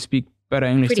definitely speak better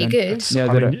English. Pretty good.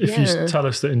 Yeah, if you tell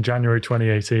us that in January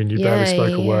 2018 you barely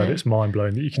spoke a word, it's mind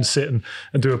blowing that you can sit and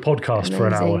do a podcast for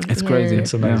an hour. It's crazy.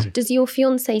 It's amazing. Yeah. Does your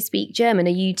fiance speak German? Are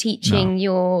you teaching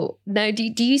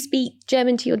do you speak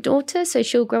German to your daughter so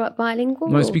she'll grow up bilingual?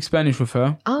 No, I speak Spanish with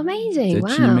her. Oh, amazing. That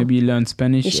wow. She maybe learned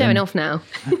Spanish. You're showing off now.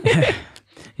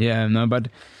 Yeah, no, but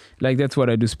like that's what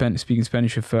I do. Speaking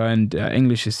Spanish with her, and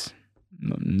English is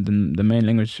the main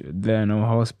language there in our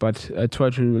house. But I try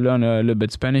to learn a little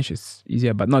bit Spanish. It's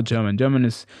easier, but not German. German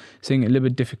is saying a little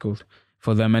bit difficult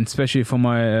for them, and especially for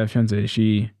my fiance.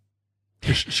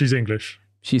 She's English.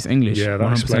 She's English. Yeah,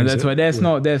 that 100%. That's why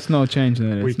there's no change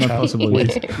in it. It's not possible.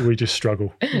 We just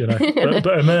struggle, you know.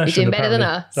 But immersion, you're doing better than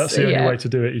us. That's the only way to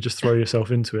do it. You just throw yourself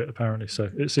into it, apparently.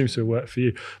 So it seems to have worked for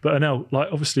you. But Anel, like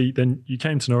obviously, then you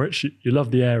came to Norwich. You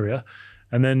loved the area,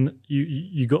 and then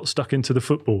you got stuck into the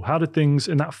football. How did things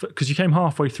in that? Because you came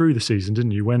halfway through the season,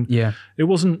 didn't you? When it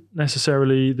wasn't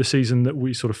necessarily the season that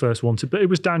we sort of first wanted, but it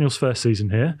was Daniel's first season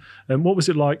here. And what was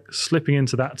it like slipping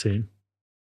into that team?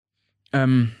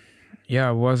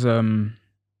 Yeah, it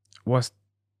was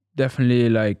definitely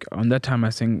like on that time. I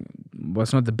think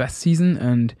was not the best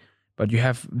season, but you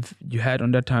had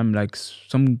on that time like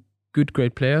some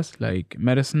great players like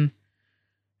Madison.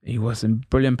 He was a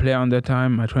brilliant player on that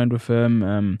time. I trained with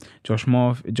him. Josh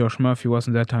Murphy was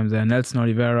on that time there. Nelson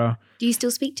Oliveira. Do you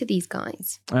still speak to these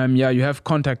guys? Yeah, you have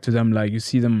contact to them. Like you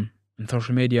see them on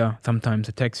social media. Sometimes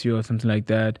they text you or something like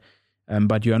that.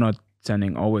 But you are not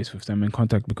standing always with them in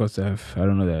contact because they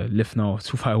live now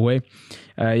too far away.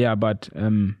 But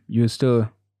you still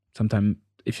sometimes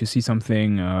if you see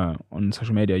something on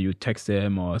social media, you text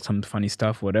them or some funny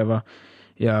stuff, whatever.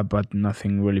 Yeah, but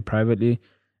nothing really privately.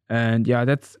 And yeah,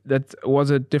 that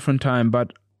was a different time.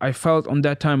 But I felt on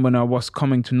that time when I was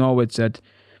coming to Norwich that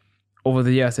over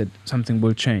the years that something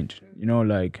will change. You know,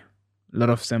 like a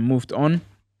lot of them moved on.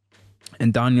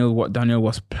 And Daniel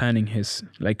was planning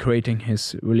creating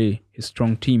his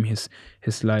strong team, his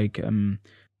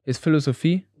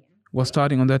philosophy was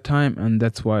starting on that time, and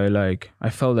that's why I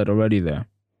felt that already there.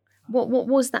 What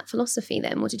was that philosophy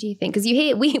then? What did you think? Because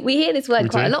we hear this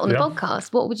word quite a lot on the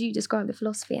podcast. What would you describe the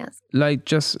philosophy as? Like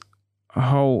just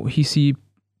how he see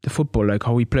the football, like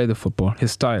how he play the football,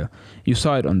 his style. You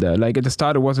saw it on there. Like at the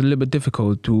start, it was a little bit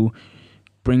difficult to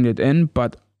bring it in,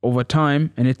 but over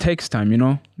time, and it takes time, you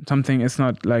know, something is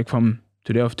not like from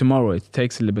today or tomorrow. It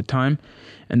takes a little bit of time,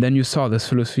 and then you saw this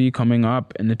philosophy coming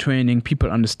up in the training.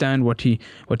 People understand what he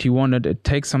wanted. It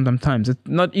takes sometimes time. It's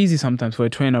not easy sometimes for a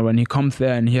trainer when he comes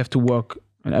there and he have to work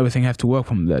and everything have to work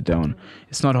from there down.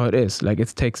 It's not how it is. Like it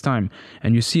takes time,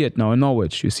 and you see it now in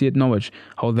Norwich. You see it in Norwich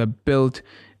how they built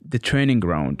the training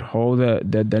ground, how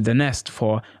the nest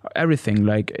for everything.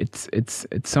 Like it's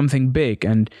something big,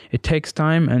 and it takes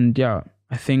time. And yeah,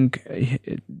 I think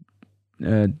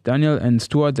Daniel and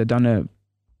Stuart, they've done a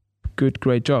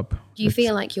great job. Do you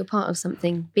feel like you're part of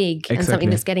something big and something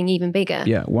that's getting even bigger?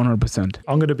 Yeah, 100%.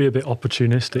 I'm going to be a bit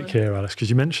opportunistic here, Alice, because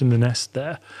you mentioned the nest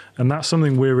there, and that's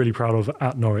something we're really proud of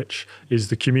at Norwich, is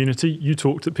the community. You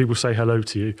talked that people say hello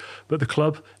to you, but the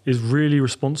club is really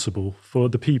responsible for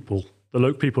the people,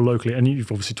 the people locally, and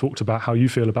you've obviously talked about how you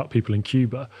feel about people in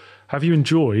Cuba. Have you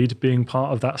enjoyed being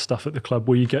part of that stuff at the club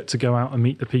where you get to go out and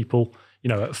meet the people, you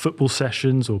know, at football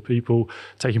sessions or people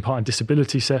taking part in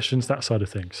disability sessions, that side of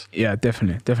things? Yeah,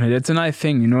 definitely. That's a nice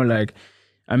thing, you know, like,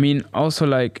 I mean, also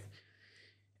like,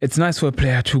 it's nice for a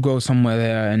player to go somewhere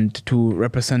there and to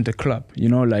represent the club, you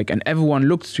know, like, and everyone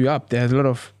looks you up. There's a lot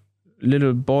of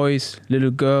little boys,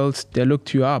 little girls, they look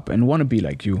to you up and want to be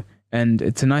like you. And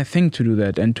it's a nice thing to do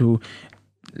that and to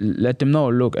let them know,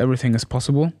 look, everything is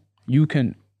possible. You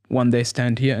can one day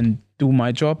stand here and do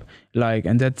my job, like,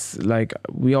 and that's like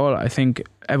I think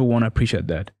everyone appreciate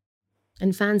that.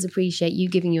 And fans appreciate you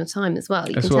giving your time as well.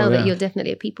 You can tell that you're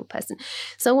definitely a people person.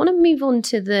 So I want to move on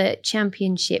to the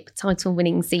championship title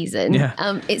winning season.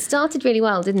 Yeah. It started really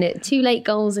well, didn't it? 2 late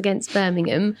goals against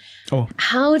Birmingham. Oh.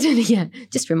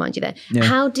 Just to remind you there. Yeah.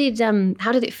 How did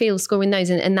it feel scoring those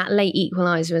and that late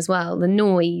equaliser as well? The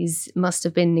noise must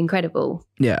have been incredible.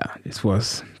 Yeah, it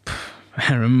was.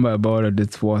 I remember about it.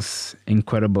 It was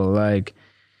incredible. Like,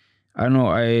 I don't know,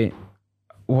 I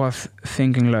was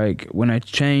thinking like when I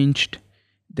changed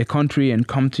the country and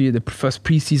come to the first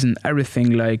preseason,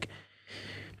 everything, like,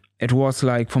 it was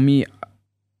like, for me,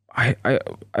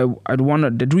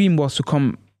 the dream was to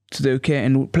come to the UK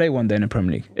and play one day in the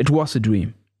Premier League. It was a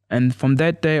dream. And from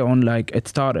that day on, like, it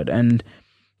started. And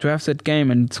to have that game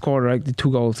and score like the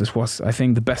 2 goals, this was, I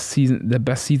think, the best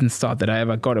season start that I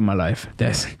ever got in my life.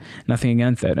 There's nothing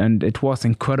against that. And it was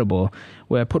incredible,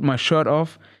 where I put my shirt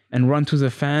off and run to the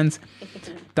fans,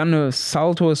 done a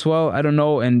salto as well, I don't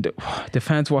know, and the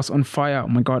fans was on fire. Oh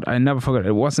my God, I never forget.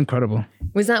 It was incredible.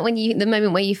 Was that the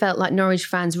moment where you felt like Norwich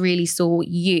fans really saw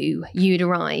you'd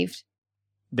arrived?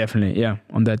 Definitely, yeah.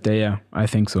 On that day, yeah. I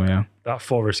think so, yeah. That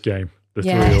Forest game, the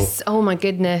Yes. Oh my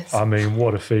goodness. I mean,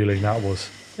 what a feeling that was.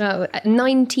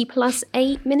 90 plus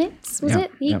 8 minutes, was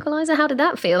it? The equaliser? How did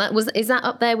that feel? Is that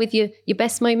up there with your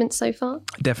best moments so far?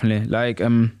 Definitely. Like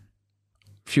a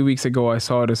few weeks ago, I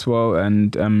saw it as well,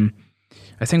 and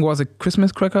I think it was a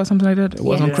Christmas cracker or something like that. It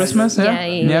was on Christmas.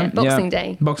 Yeah. Boxing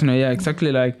Day. Boxing Day. Yeah,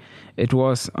 exactly. Like it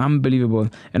was unbelievable.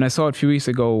 And I saw it a few weeks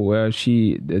ago where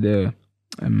the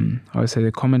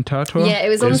commentator. Yeah, it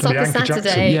was on Soccer Bianca Saturday.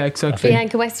 Jackson. Yeah, exactly.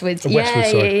 Bianca Westwood. Westwood,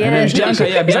 sorry. Yeah. And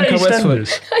then Bianca Westwood.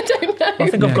 I don't know. I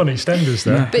think I've got EastEnders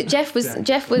there. But Jeff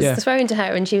was thrown to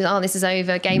her, and she was, "Oh, this is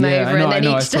over, game over." I know, and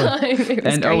then I each time it was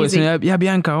and crazy. always,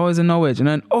 Bianca, always in Norwich, and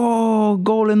then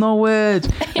goal in Norwich,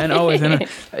 and always, and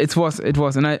it was,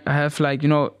 and I have like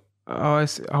how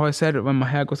I said it when my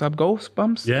hair goes up,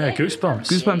 goosebumps. Yeah, goosebumps.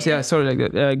 Goosebumps, yeah, sorry,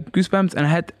 like that, goosebumps, and I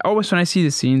had always when I see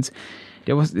the scenes,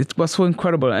 it was so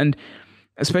incredible, and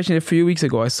especially a few weeks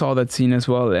ago, I saw that scene as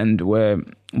well, and where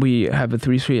we have a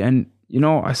 3-3, and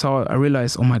I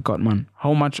realized, oh my God, man,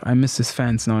 how much I miss his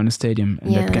fans now in the stadium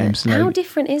in that games. How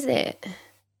different is it?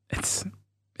 It's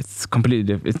completely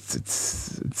different.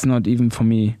 It's not even for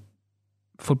me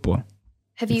football.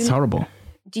 It's horrible.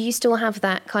 Do you still have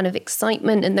that kind of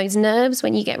excitement and those nerves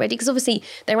when you get ready? Because obviously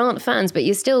there aren't fans, but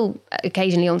you're still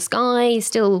occasionally on Sky,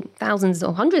 still thousands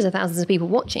or hundreds of thousands of people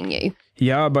watching you.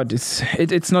 Yeah, but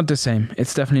it's not the same.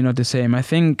 It's definitely not the same. I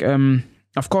think,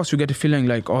 of course, you get a feeling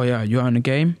like, oh yeah, you are in a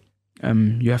game.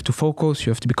 You have to focus.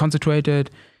 You have to be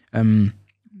concentrated. You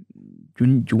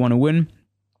want to win.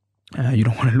 You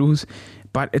don't want to lose.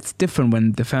 But it's different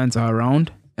when the fans are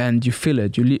around and you feel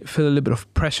it. You feel a little bit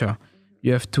of pressure.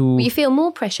 You have to. But you feel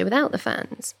more pressure without the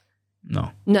fans.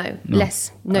 No,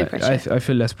 less, no pressure. I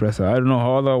feel less pressure. I don't know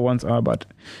how other ones are, but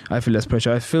I feel less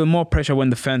pressure. I feel more pressure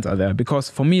when the fans are there, because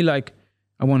for me, like,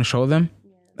 I want to show them,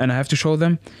 and I have to show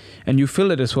them, and you feel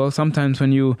it as well. Sometimes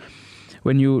when you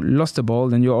lost the ball,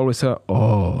 then you always say,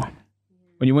 oh.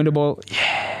 When you win the ball,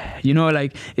 yeah.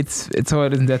 Like it's how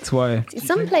it is, and that's why.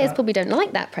 Some players probably don't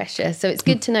like that pressure, so it's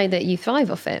good to know that you thrive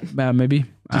off it. Maybe.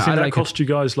 Do you think that cost you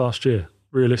guys last year?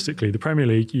 Realistically, the Premier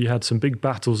League, you had some big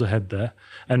battles ahead there,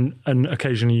 and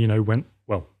occasionally,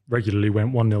 regularly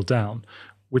went 1-0 down.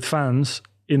 With fans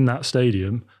in that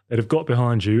stadium, they'd have got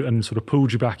behind you and sort of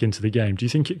pulled you back into the game. Do you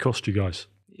think it cost you guys?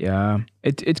 Yeah,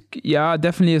 it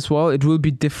definitely as well. It will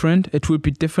be different. It will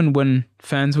be different when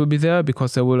fans will be there,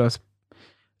 because they will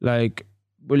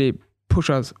really push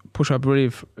up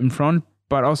really in front.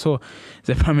 But also,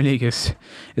 the Premier League is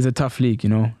a tough league.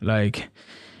 Like.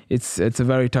 It's a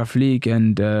very tough league,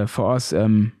 and for us,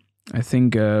 I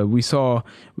think we saw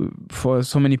for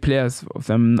so many players of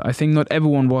them. I think not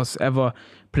everyone was ever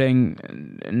playing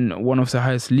in one of the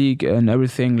highest league and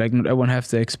everything. Like, not everyone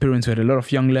has the experience. We had a lot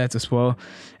of young lads as well,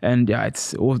 and yeah,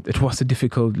 it was a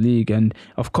difficult league. And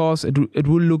of course, it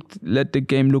will let the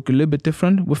game look a little bit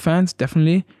different with fans,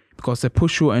 definitely, because they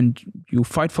push you and you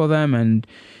fight for them, and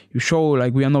you show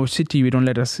like we are Norwich City. We don't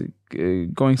let us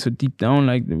going so deep down.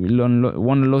 Like, we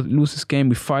want to lose this game,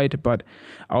 we fight. But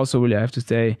also, really, I have to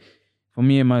say, for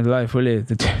me in my life, really,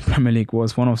 the Premier League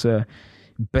was one of the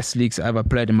best leagues I ever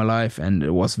played in my life, and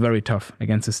it was very tough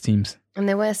against these teams. And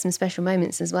there were some special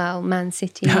moments as well. Man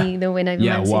City, the win over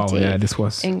Man City. Yeah, this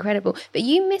was incredible. But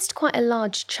you missed quite a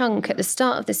large chunk at the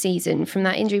start of the season from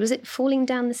that injury. Was it falling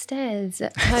down the stairs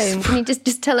at home? Can you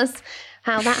just tell us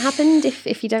how that happened,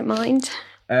 if you don't mind?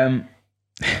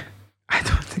 I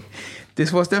don't think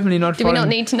this was definitely not. Do we not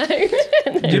need to know?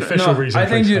 The official reason. I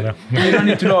think you don't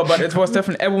need to know, but it was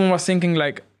definitely, everyone was thinking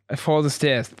like I fall the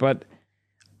stairs, but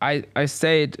I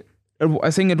stayed.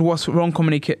 I think it was wrong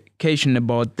communication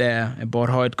about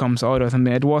how it comes out or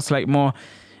something. It was like more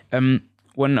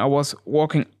when I was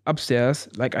walking upstairs,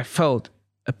 like I felt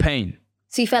a pain.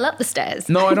 So you fell up the stairs?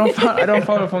 No, I don't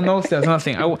fall from no stairs,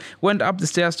 nothing. I went up the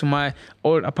stairs to my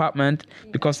old apartment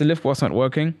because the lift was not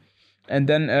working, and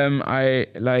then I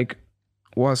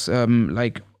was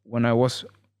when I was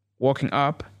walking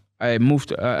up, I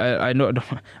moved.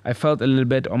 I felt a little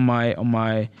bit on my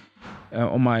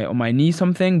knee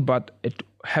something, but it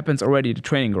happens already at the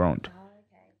training ground. Oh,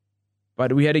 okay.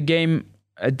 But we had a game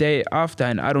a day after,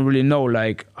 and I don't really know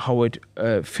like how it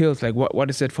feels like. What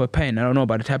is it for pain? I don't know,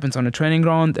 but it happens on the training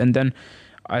ground, and then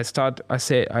I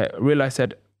realized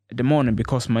that in the morning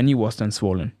because my knee was then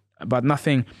swollen, but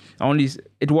nothing.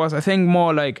 It was, I think,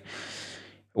 more like.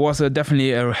 It was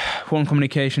definitely a wrong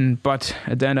communication, but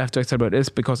at the end I have to accept what it is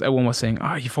because everyone was saying,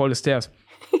 you fall the stairs.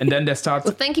 And then they start...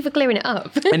 Well, thank you for clearing it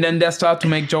up. And then they start to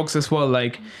make jokes as well,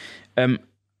 like,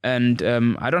 And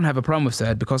I don't have a problem with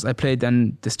that because I played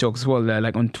then this joke as well.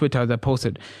 Like on Twitter, they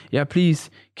posted, "Yeah, please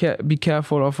be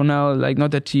careful of Onel. Like not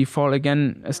that he fall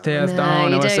again stairs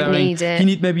down." You don't need it. He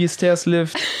need maybe a stairs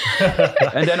lift.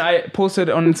 And then I posted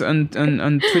on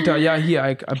Twitter, "Yeah, here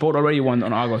I bought already one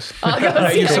on Argos."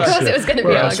 Argos, of course it was going to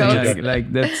be Argos.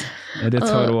 Like that's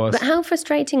how it was. But how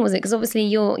frustrating was it? Because obviously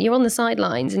you're on the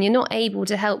sidelines and you're not able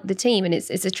to help the team, and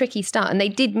it's a tricky start. And they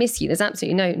did miss you. There's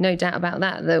absolutely no doubt about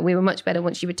that. That we were much better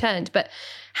once you returned. But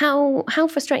how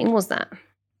frustrating was that?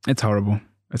 It's horrible.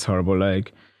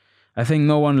 Like I think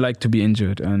no one liked to be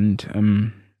injured,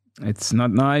 and it's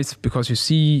not nice because you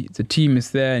see the team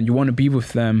is there and you want to be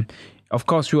with them. Of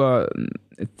course, you are.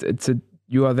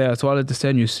 You are there as well at the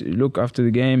stand. You look after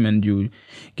the game and you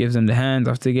give them the hands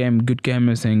after the game. Good game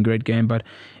is saying great game, but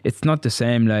it's not the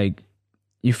same. Like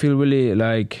you feel really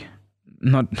like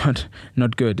not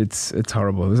good. It's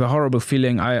horrible. It's a horrible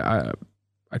feeling. I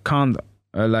can't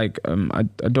I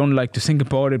don't like to think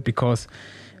about it because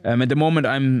at the moment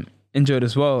I'm injured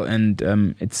as well, and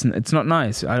it's not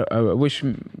nice. I wish,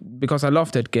 because I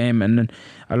love that game and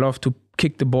I love to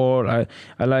kick the ball.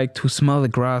 I like to smell the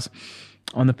grass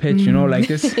on the pitch, like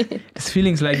this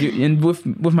feelings like you, and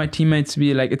with my teammates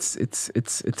be like it's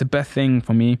a bad thing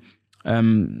for me,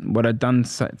 what I've done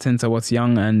since I was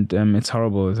young, and it's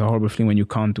horrible. It's a horrible feeling when you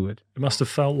can't do it. It must have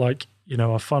felt like,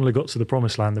 I finally got to the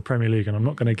promised land, the Premier League, and I'm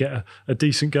not going to get a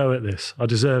decent go at this. I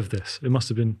deserve this. It must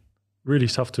have been really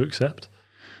tough to accept.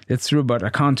 That's true, but I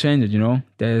can't change it,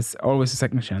 There's always a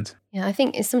second chance. Yeah, I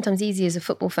think it's sometimes easy as a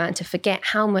football fan to forget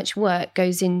how much work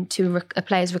goes into a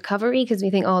player's recovery, because we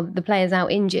think, the player's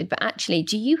out injured. But actually,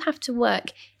 do you have to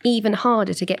work even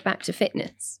harder to get back to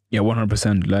fitness? Yeah,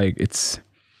 100%. Like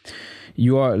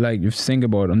you are like, you think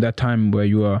about on that time where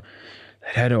you are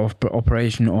head of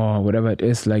operation or whatever it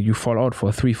is, like you fall out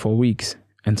for 3-4 weeks.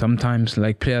 And sometimes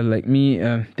like players like me,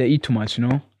 they eat too much,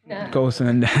 It goes,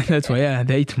 and that's why,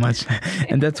 they eat too much.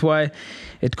 And that's why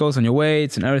it goes on your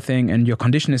weights and everything, and your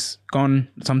condition is gone.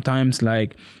 Sometimes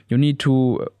like you need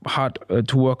to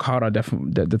work harder,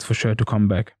 that's for sure, to come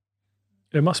back.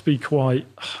 It must be quite,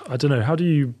 I don't know, how do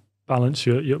you balance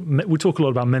we talk a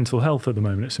lot about mental health at the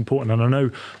moment. It's important. And I know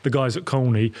the guys at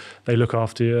Colney, they look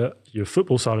after your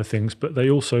football side of things, but they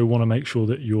also want to make sure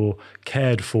that you're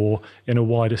cared for in a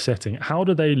wider setting. How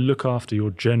do they look after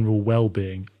your general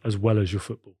well-being as well as your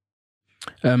football?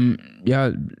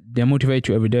 They motivate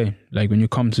you every day. Like when you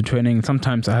come to training,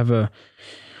 sometimes I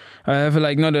have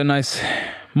like not a nice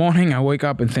morning. I wake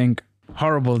up and think,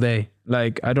 horrible day.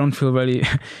 Like I don't feel very,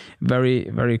 very,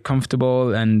 very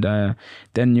comfortable. And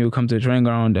then you come to the training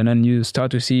ground and then you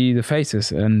start to see the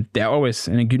faces, and they're always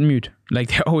in a good mood. Like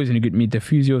they're always in a good mood. The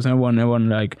physios and everyone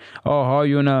like, oh, how are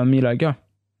you now? Me like, yeah,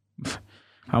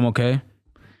 I'm okay.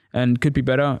 And could be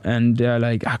better, and they're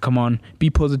like, come on, be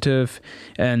positive,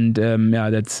 and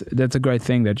that's a great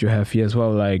thing that you have here as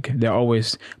well. Like they're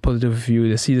always positive with you.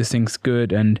 They see the things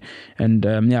good, and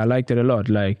I like that a lot.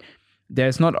 Like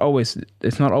it's not always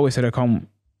that I come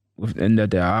with, and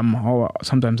that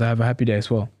sometimes I have a happy day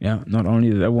as well. Yeah, not only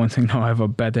that everyone thinks now I have a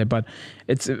bad day, but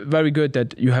it's very good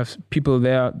that you have people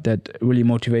there that really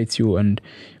motivates you and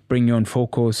bring you on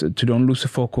focus, to don't lose the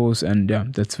focus, and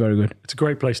that's very good. It's a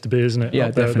great place to be, isn't it? Yeah,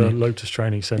 Up there, definitely. the Lotus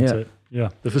Training Centre. Yeah,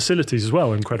 the facilities as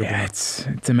well, incredible. Yeah,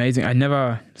 it's amazing.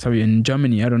 In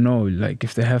Germany, I don't know, like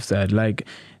if they have that. Like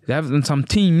they have in some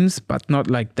teams, but not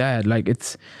like that. Like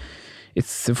it's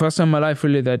the first time in my life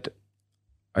really that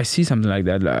I see something like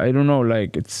that. Like, I don't know,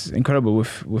 like it's incredible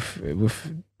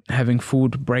with having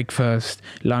food, breakfast,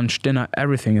 lunch, dinner,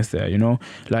 everything is there,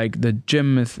 like the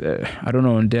gym is, I don't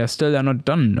know, and they're not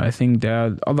done. I think there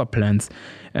are other plans,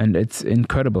 and it's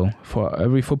incredible for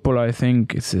every footballer. I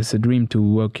think it's a dream to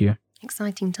work here.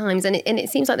 Exciting times, and it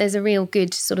seems like there's a real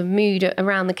good sort of mood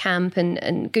around the camp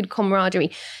and good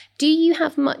camaraderie. Do you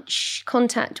have much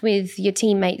contact with your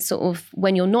teammates sort of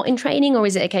when you're not in training, or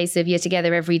is it a case of you're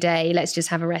together every day, let's just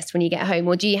have a rest when you get home?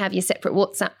 Or do you have your separate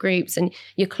WhatsApp groups and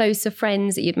your closer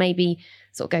friends that you'd maybe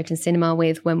sort of go to cinema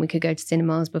with when we could go to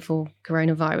cinemas before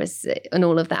coronavirus and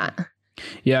all of that?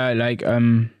 Yeah, like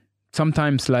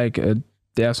sometimes like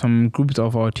there are some groups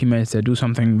of our teammates that do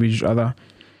something with each other,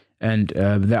 and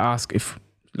they ask if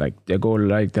like they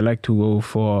like to go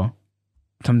for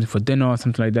something for dinner or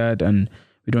something like that, and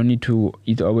we don't need to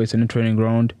eat always in the training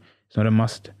ground. It's not a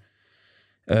must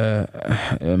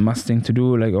thing to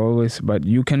do like always, but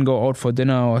you can go out for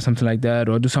dinner or something like that,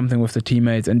 or do something with the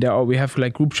teammates. And we have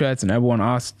like group chats, and everyone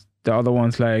asks the other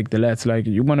ones, like the lads, like,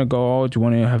 you want to go out, you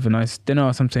want to have a nice dinner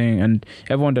or something, and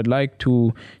everyone that like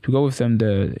to go with them,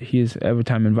 he is every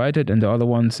time invited, and the other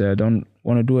ones don't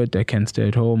want to do it, they can stay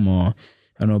at home, or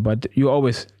I don't know, but you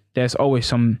always there's always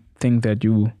something that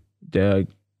you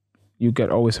get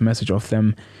always a message of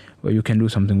them where you can do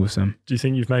something with them. Do you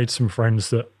think you've made some friends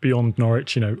that beyond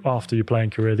Norwich, after your playing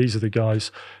career, these are the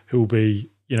guys who will be,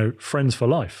 friends for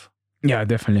life? Yeah,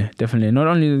 definitely. Not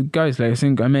only the guys, I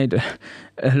think I made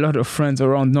a lot of friends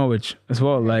around Norwich as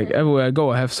well. Everywhere I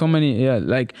go, I have so many. Yeah,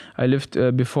 I lived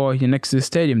before here next to the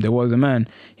stadium. There was a man.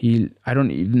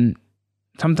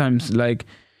 Sometimes I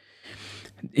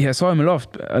saw him a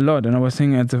lot, and I was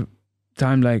thinking at the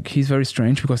time he's very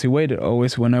strange because he waited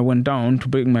always when I went down to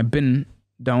bring my bin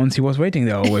down. He was waiting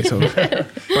there always. So.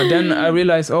 But then I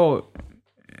realized,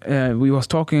 we was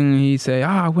talking, he said,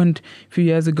 I went a few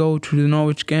years ago to the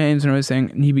Norwich games and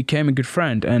everything, and he became a good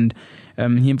friend, and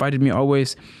he invited me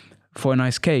always for a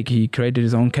nice cake. He created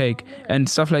his own cake and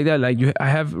stuff like that.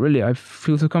 I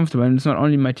feel so comfortable, and it's not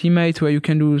only my teammates where you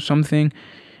can do something,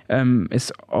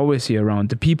 it's always here around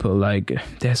the people.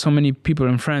 There's so many people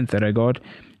and friends that I got,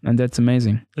 and that's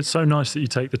amazing. It's so nice that you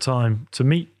take the time to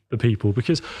meet the people,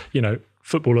 because,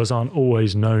 footballers aren't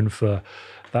always known for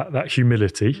that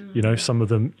humility. Some of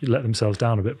them let themselves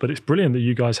down a bit, but it's brilliant that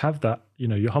you guys have that.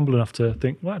 You're humble enough to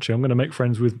think, well, actually, I'm going to make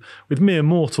friends with mere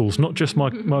mortals, not just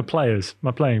my players,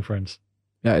 my playing friends.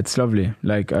 Yeah, it's lovely.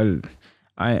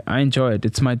 I enjoy it.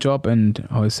 It's my job, and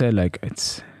how I say,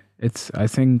 it's. I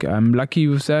think I'm lucky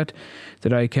with that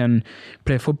I can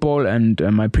play football, and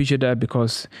I appreciate that,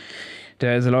 because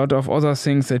there's a lot of other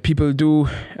things that people do.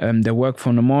 They work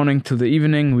from the morning till the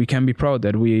evening. We can be proud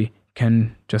that we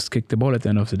can just kick the ball at the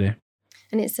end of the day.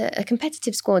 And it's a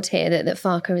competitive squad here that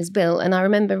Farke has built. And I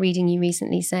remember reading you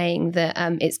recently saying that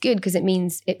it's good because it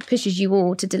means it pushes you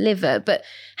all to deliver. But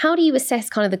how do you assess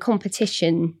kind of the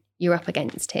competition you're up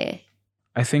against here?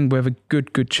 I think we have a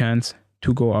good chance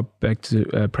to go up back to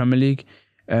the Premier League.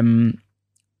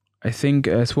 I think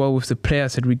as well with the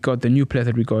players that we got, the new players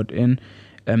that we got in,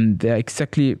 they're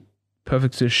exactly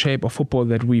perfect to the shape of football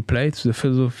that we play, to the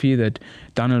philosophy that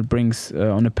Donald brings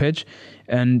on the pitch.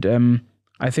 And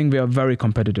I think we are very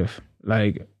competitive.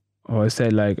 I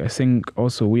think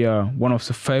also we are one of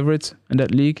the favorites in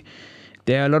that league.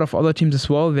 There are a lot of other teams as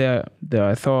well.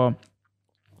 I thought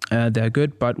they're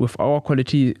good, but with our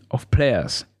quality of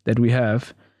players that we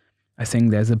have, I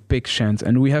think there's a big chance,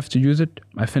 and we have to use it.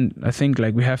 I think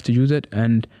we have to use it,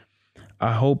 and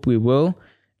I hope we will.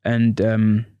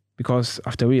 And because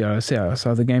after I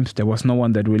saw the games, there was no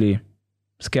one that really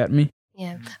scared me.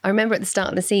 Yeah, I remember at the start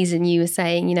of the season you were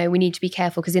saying, we need to be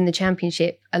careful because in the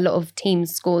Championship, a lot of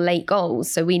teams score late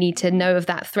goals. So we need to know of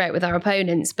that threat with our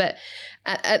opponents. But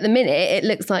at the minute, it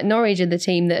looks like Norwich are the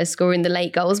team that are scoring the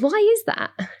late goals. Why is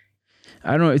that?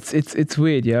 I don't know. It's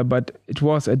weird, yeah. But it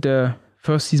was at the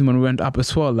first season when we went up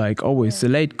as well. Always the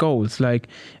late goals.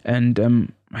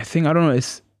 And I think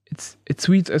it's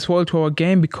sweet as well to our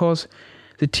game, because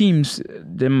the teams,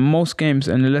 the most games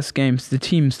and the less games, the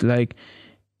teams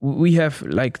we have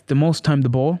the most time the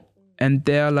ball, and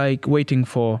they're waiting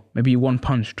for maybe one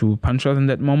punch to punch us in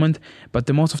that moment. But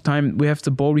the most of the time we have the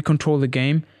ball, we control the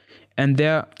game, and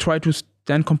they try to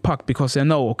stand compact because they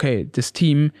know, okay, this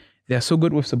team, they're so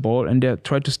good with the ball, and they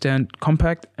try to stand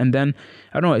compact. And then,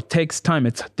 I don't know, it takes time.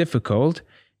 It's difficult.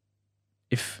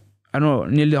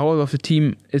 Nearly the whole of the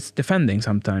team is defending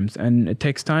sometimes, and it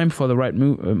takes time for the right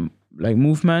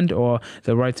movement or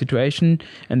the right situation.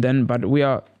 And then, but we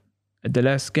are, at the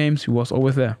last games, he was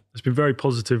always there. It's been very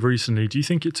positive recently. Do you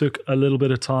think it took a little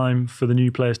bit of time for the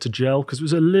new players to gel? Because it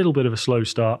was a little bit of a slow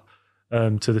start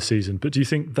to the season. But do you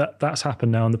think that's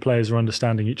happened now and the players are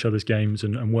understanding each other's games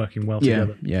and working well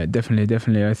together? Yeah,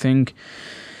 definitely. I think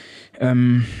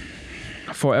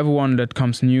for everyone that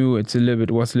comes new, was a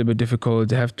little bit difficult.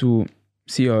 They have to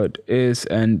see how it is.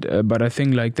 But I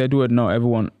think they do it now,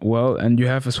 everyone well. And you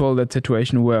have as well that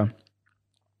situation where,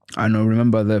 I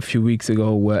remember the few weeks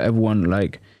ago where everyone,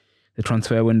 the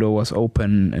transfer window was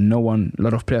open and a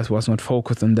lot of players was not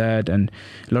focused on that, and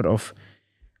a lot of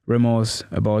remorse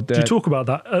about that. Do you talk about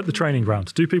that at the training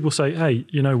ground? Do people say, hey,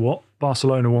 you know what,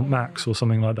 Barcelona want Max or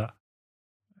something like that?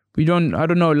 We don't, I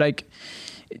don't know,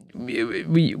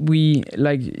 we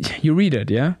you read it,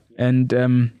 yeah?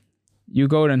 And you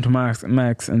go then to Max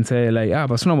and say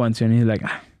Barcelona wants you, and he's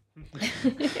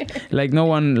no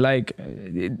one,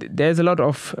 there's a lot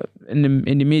of in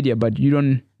the media, but you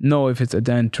don't know if it's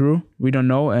then true. We don't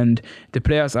know, and the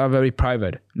players are very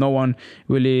private. No one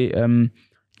really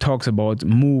talks about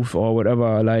move or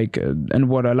whatever. And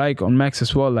what I like on Max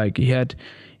as well, he had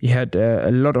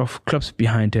a lot of clubs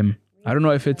behind him. I don't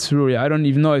know if it's true. I don't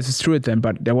even know if it's true then,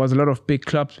 but there was a lot of big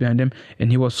clubs behind him, and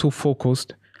he was so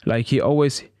focused. He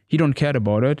don't care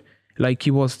about it.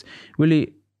 He was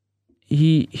really.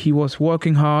 he was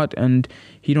working hard and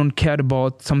he don't care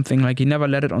about something, like he never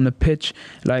let it on the pitch.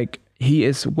 Like he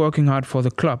is working hard for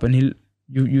the club, and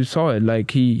you saw it.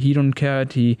 Like he don't care.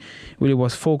 He really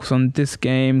was focused on this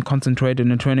game, concentrated in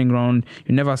the training ground.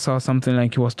 You never saw something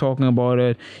like he was talking about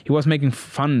it. He was making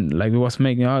fun. Like he was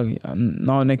making,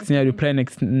 now next year you play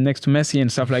next to Messi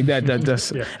and stuff like that.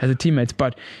 That's as a teammates.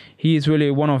 But he is really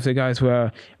one of the guys where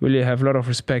I really have a lot of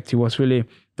respect. He was really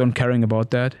don't caring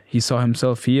about that. He saw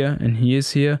himself here, and he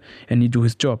is here, and he do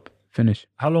his job. Finish.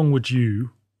 How long would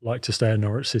you like to stay in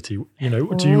Norwich City? You know,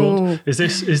 do you want? Is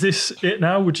this it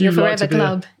now? Would you Your like to forever be?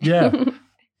 club. Yeah.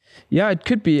 Yeah, it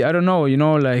could be. I don't know. You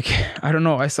know, like I don't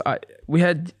know. We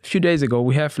had a few days ago.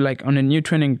 We have like on a new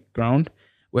training ground.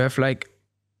 We have like,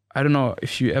 I don't know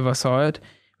if you ever saw it.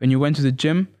 When you went to the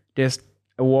gym, there's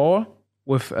a wall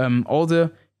with all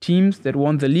the teams that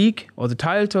won the league or the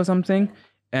title or something,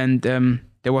 and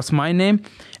there was my name,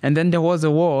 and then there was a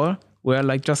wall where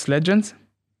like just legends,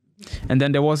 and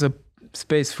then there was a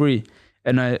space free,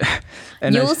 and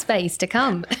your space to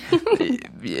come.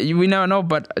 We never know,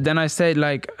 but then I said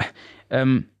like,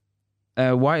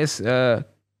 why is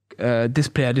this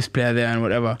player there and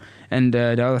whatever, and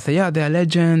the other say, yeah, they're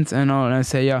legends and all, and I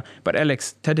say, yeah, but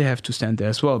Alex Tete have to stand there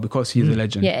as well because he's a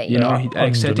legend. You know,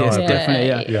 Alex Tete is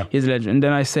definitely he's a legend. And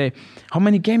then I say, how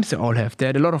many games they all have? They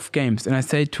had a lot of games, and I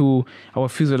say to our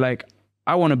physio, like,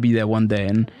 I want to be there one day,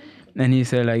 and he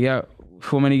said like, yeah,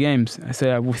 for many games. I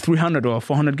say with 300 or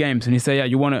 400 games, and he say, yeah,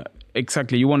 you want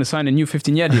to sign a new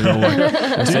 15-year deal or what?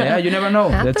 I say, yeah, you never know.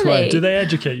 Happily. That's why. Do they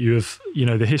educate you of, you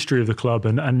know, the history of the club?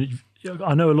 And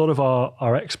I know a lot of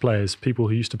our ex-players, people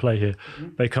who used to play here,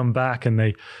 they come back and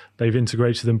they've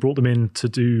integrated them, brought them in to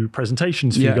do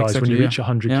presentations for you guys when you reach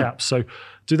 100 caps. So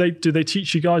do they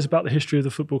teach you guys about the history of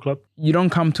the football club? You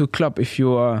don't come to a club if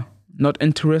you are not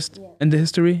interested in the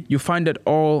history. You find it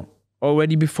all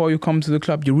already before you come to the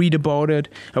club. You read about it.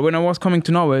 When I was coming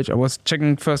to Norwich, I was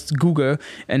checking first Google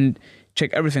and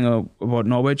check everything about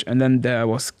Norwich, and then there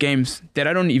was games that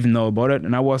I don't even know about it.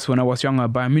 And when I was younger, a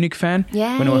Bayern Munich fan.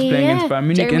 When I was playing against Bayern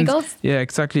Munich. Yeah,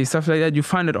 exactly. Stuff like that. You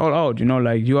find it all out, you know,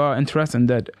 like you are interested in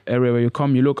that area where you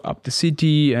come, you look up the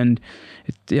city and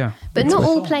But not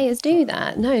all players do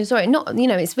that. No, sorry. Not, you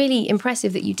know, it's really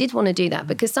impressive that you did want to do that,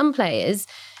 because some players,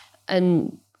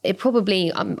 it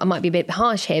probably, I might be a bit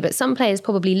harsh here, but some players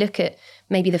probably look at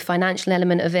maybe the financial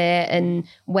element of it and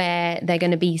where they're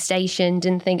going to be stationed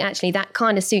and think, actually, that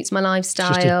kind of suits my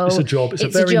lifestyle. It's a job. It's a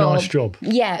very nice job.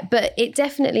 Yeah, but it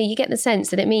definitely, you get the sense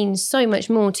that it means so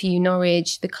much more to you,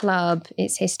 Norwich, the club,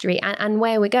 its history, and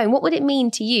where we're going. What would it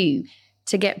mean to you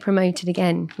to get promoted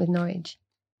again with Norwich?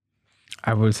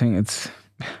 I would think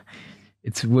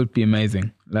it would be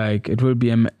amazing. Like, it will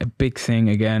be a big thing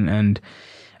again, and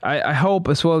I hope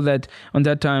as well that on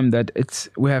that time that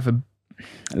we have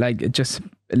just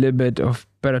a little bit of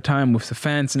better time with the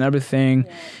fans and everything,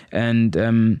 and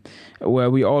where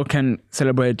we all can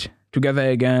celebrate together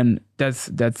again.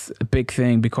 That's a big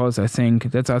thing, because I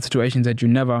think that's our situations that you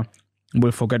never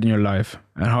will forget in your life,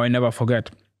 and how I never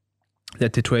forget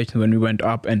that situation when we went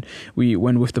up and we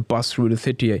went with the bus through the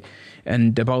city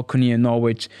and the balcony in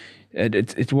Norwich.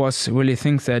 It was really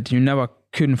things that you never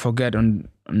couldn't forget in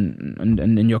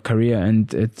your career,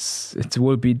 and it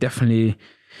will be definitely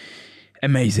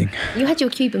amazing. You had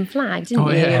your Cuban flag, didn't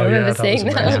you? I remember seeing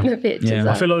that on the pictures.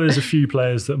 I feel like there's a few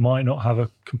players that might not have a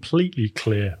completely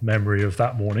clear memory of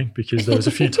that morning, because there was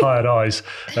a few tired eyes.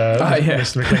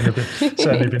 Mr. McLean had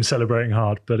certainly been celebrating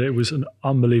hard, but it was an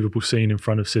unbelievable scene in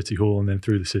front of City Hall and then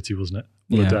through the city, wasn't it?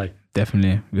 What a day.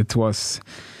 Definitely. It was...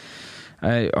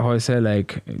 I always say,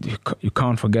 like, you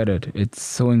can't forget it. It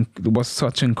was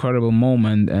such an incredible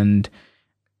moment, and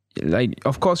like,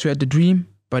 of course you had the dream,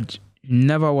 but you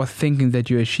never was thinking that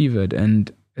you achieve it.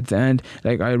 And at the end,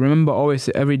 like, I remember always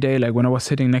every day, like when I was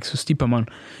sitting next to Stiepermann,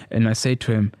 and I say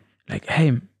to him, like,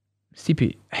 hey,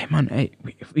 Stipe, hey man, hey,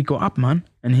 we go up, man.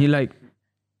 And he like,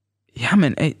 yeah,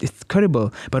 man, hey, it's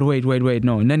incredible. But wait,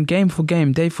 no. And then game for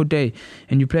game, day for day,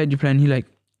 and you play, and he like,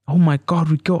 oh my God,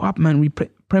 we go up, man. We play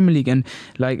Premier League, and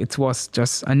like, it was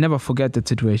just, I never forget that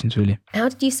situations, really. How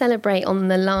did you celebrate on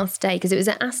the last day? Because it was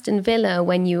at Aston Villa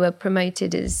when you were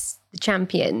promoted as the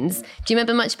champions. Do you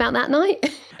remember much about that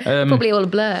night? Probably all a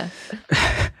blur.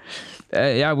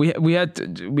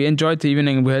 We enjoyed the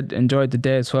evening. We had enjoyed the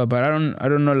day as well. But I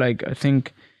don't know. Like, I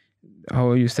think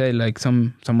how you say, like,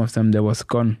 some of them, they was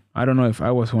gone. I don't know if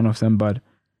I was one of them, but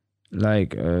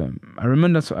like, I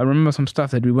remember some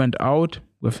stuff that we went out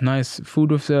with nice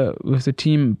food with the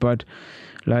team, but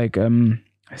like, I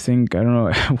think, I don't know,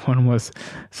 everyone was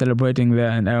celebrating there,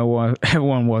 and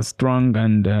everyone was drunk,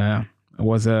 and it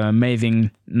was an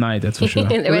amazing night, that's for sure.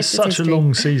 Well, it's such a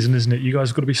long season, isn't it? You guys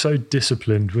have got to be so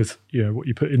disciplined with what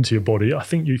you put into your body. I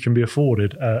think you can be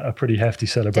afforded a pretty hefty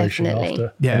celebration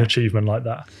after an achievement like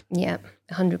that. Yeah,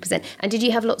 100%. And did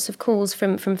you have lots of calls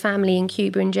from family in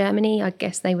Cuba and Germany? I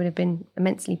guess they would have been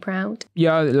immensely proud.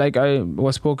 Yeah, like I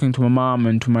was speaking to my mom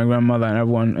and to my grandmother and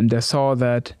everyone, and they saw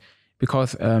that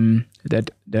because that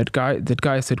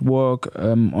guys at work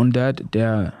on that, they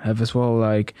have as well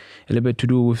like a little bit to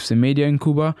do with the media in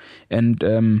Cuba,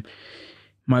 and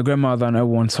my grandmother and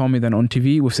everyone saw me then on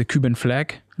TV with the Cuban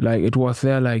flag. Like it was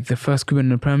there, like the first Cuban in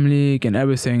the Premier League and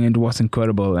everything. And it was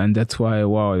incredible, and that's why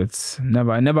I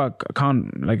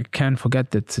can't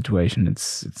forget that situation.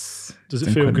 Does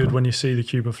it feel good when you see the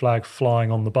Cuban flag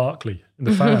flying on the Barclay? And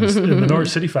the fans, the Norwich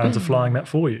City fans, are flying that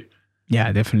for you.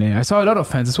 Yeah, definitely. I saw a lot of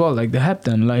fans as well. Like they had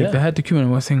the Cuban.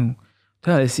 I was thinking,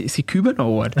 is he Cuban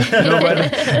or what? But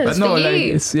no, like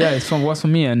it was for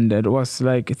me, and it was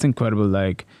like it's incredible.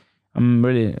 Like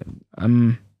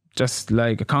I'm just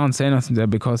like I can't say nothing there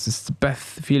because it's the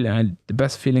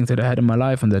best feelings that I had in my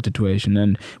life on that situation.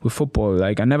 And with football,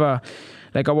 like I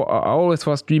always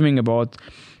was dreaming about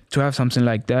to have something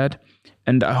like that,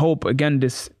 and I hope again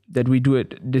that we do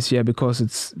it this year because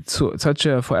it's such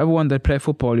a for everyone that play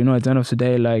football. At the end of the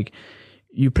day, like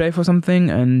you play for something,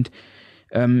 and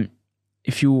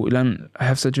if you then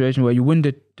have a situation where you win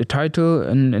the title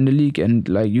in the league, and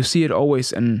like you see it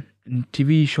always in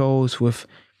TV shows with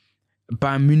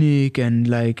Bayern Munich and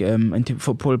like and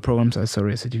football programs.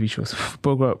 Sorry, I said TV shows.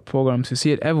 Programs. You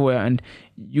see it everywhere, and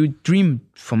you dream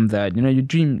from that. You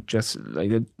dream just like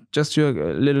that. Just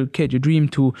you're a little kid, you dream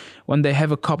to one day have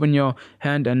a cup in your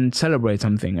hand and celebrate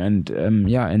something, and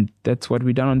and that's what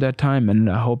we done on that time, and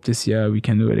I hope this year we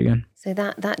can do it again. So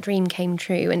that dream came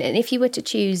true, and if you were to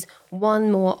choose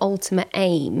one more ultimate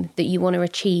aim that you want to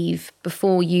achieve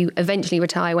before you eventually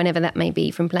retire, whenever that may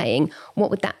be from playing, what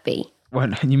would that be?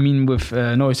 What you mean with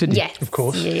Norwich City? Yes, of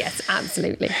course. Yes,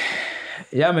 absolutely.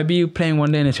 Yeah, maybe you playing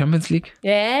one day in the Champions League.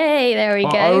 Yay, there we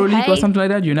go. Or League or something like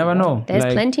that. You never know. There's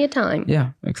plenty of time.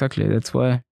 Yeah, exactly. That's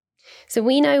why. So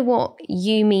we know what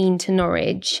you mean to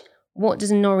Norwich. What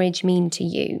does Norwich mean to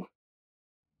you?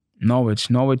 Norwich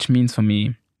means for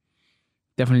me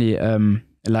definitely a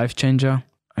life changer.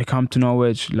 I come to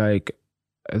Norwich like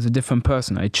as a different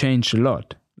person. I changed a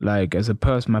lot. Like as a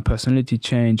person, my personality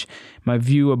changed. My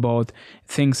view about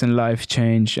things in life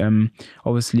changed.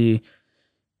 Obviously,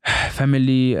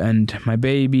 family and my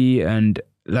baby, and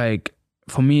like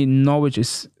for me Norwich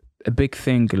is a big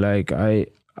thing. Like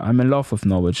I'm in love with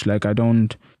Norwich. Like I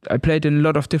played in a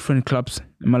lot of different clubs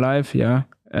in my life,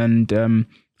 and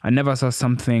I never saw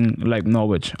something like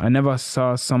Norwich. I never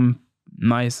saw some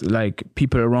nice like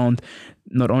people around,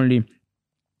 not only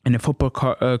in a football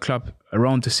club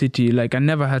around the city. Like I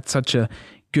never had such a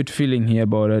good feeling here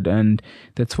about it, and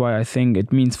that's why I think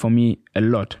it means for me a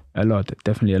lot,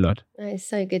 definitely a lot. It's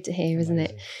so good to hear, isn't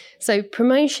it? So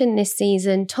promotion this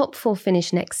season, top 4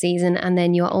 finish next season, and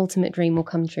then your ultimate dream will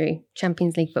come true,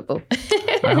 Champions League football.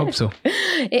 I hope so.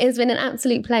 It has been an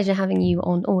absolute pleasure having you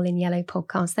on All in Yellow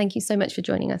podcast. Thank you so much for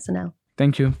joining us, Anel.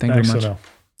 Thank you. Thank you very much. Anel.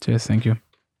 Cheers. Thank you.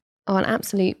 Oh, an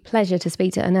absolute pleasure to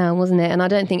speak to Anel, wasn't it? And I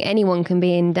don't think anyone can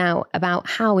be in doubt about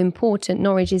how important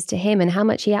Norwich is to him and how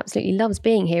much he absolutely loves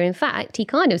being here. In fact, he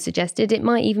kind of suggested it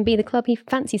might even be the club he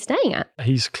fancies staying at.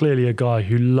 He's clearly a guy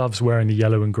who loves wearing the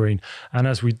yellow and green. And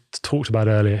as we talked about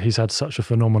earlier, he's had such a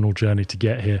phenomenal journey to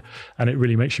get here. And it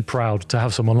really makes you proud to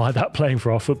have someone like that playing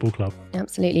for our football club.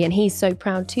 Absolutely. And he's so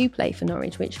proud to play for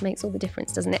Norwich, which makes all the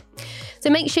difference, doesn't it?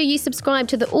 So make sure you subscribe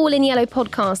to the All in Yellow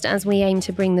podcast as we aim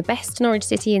to bring the best Norwich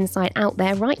City insight out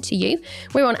there right to you.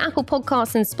 We're on Apple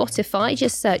Podcasts and Spotify.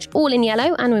 Just search All in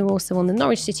Yellow, and we're also on the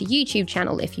Norwich City YouTube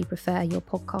channel if you prefer your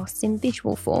podcasts in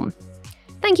visual form.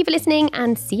 Thank you for listening,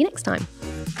 and see you next time.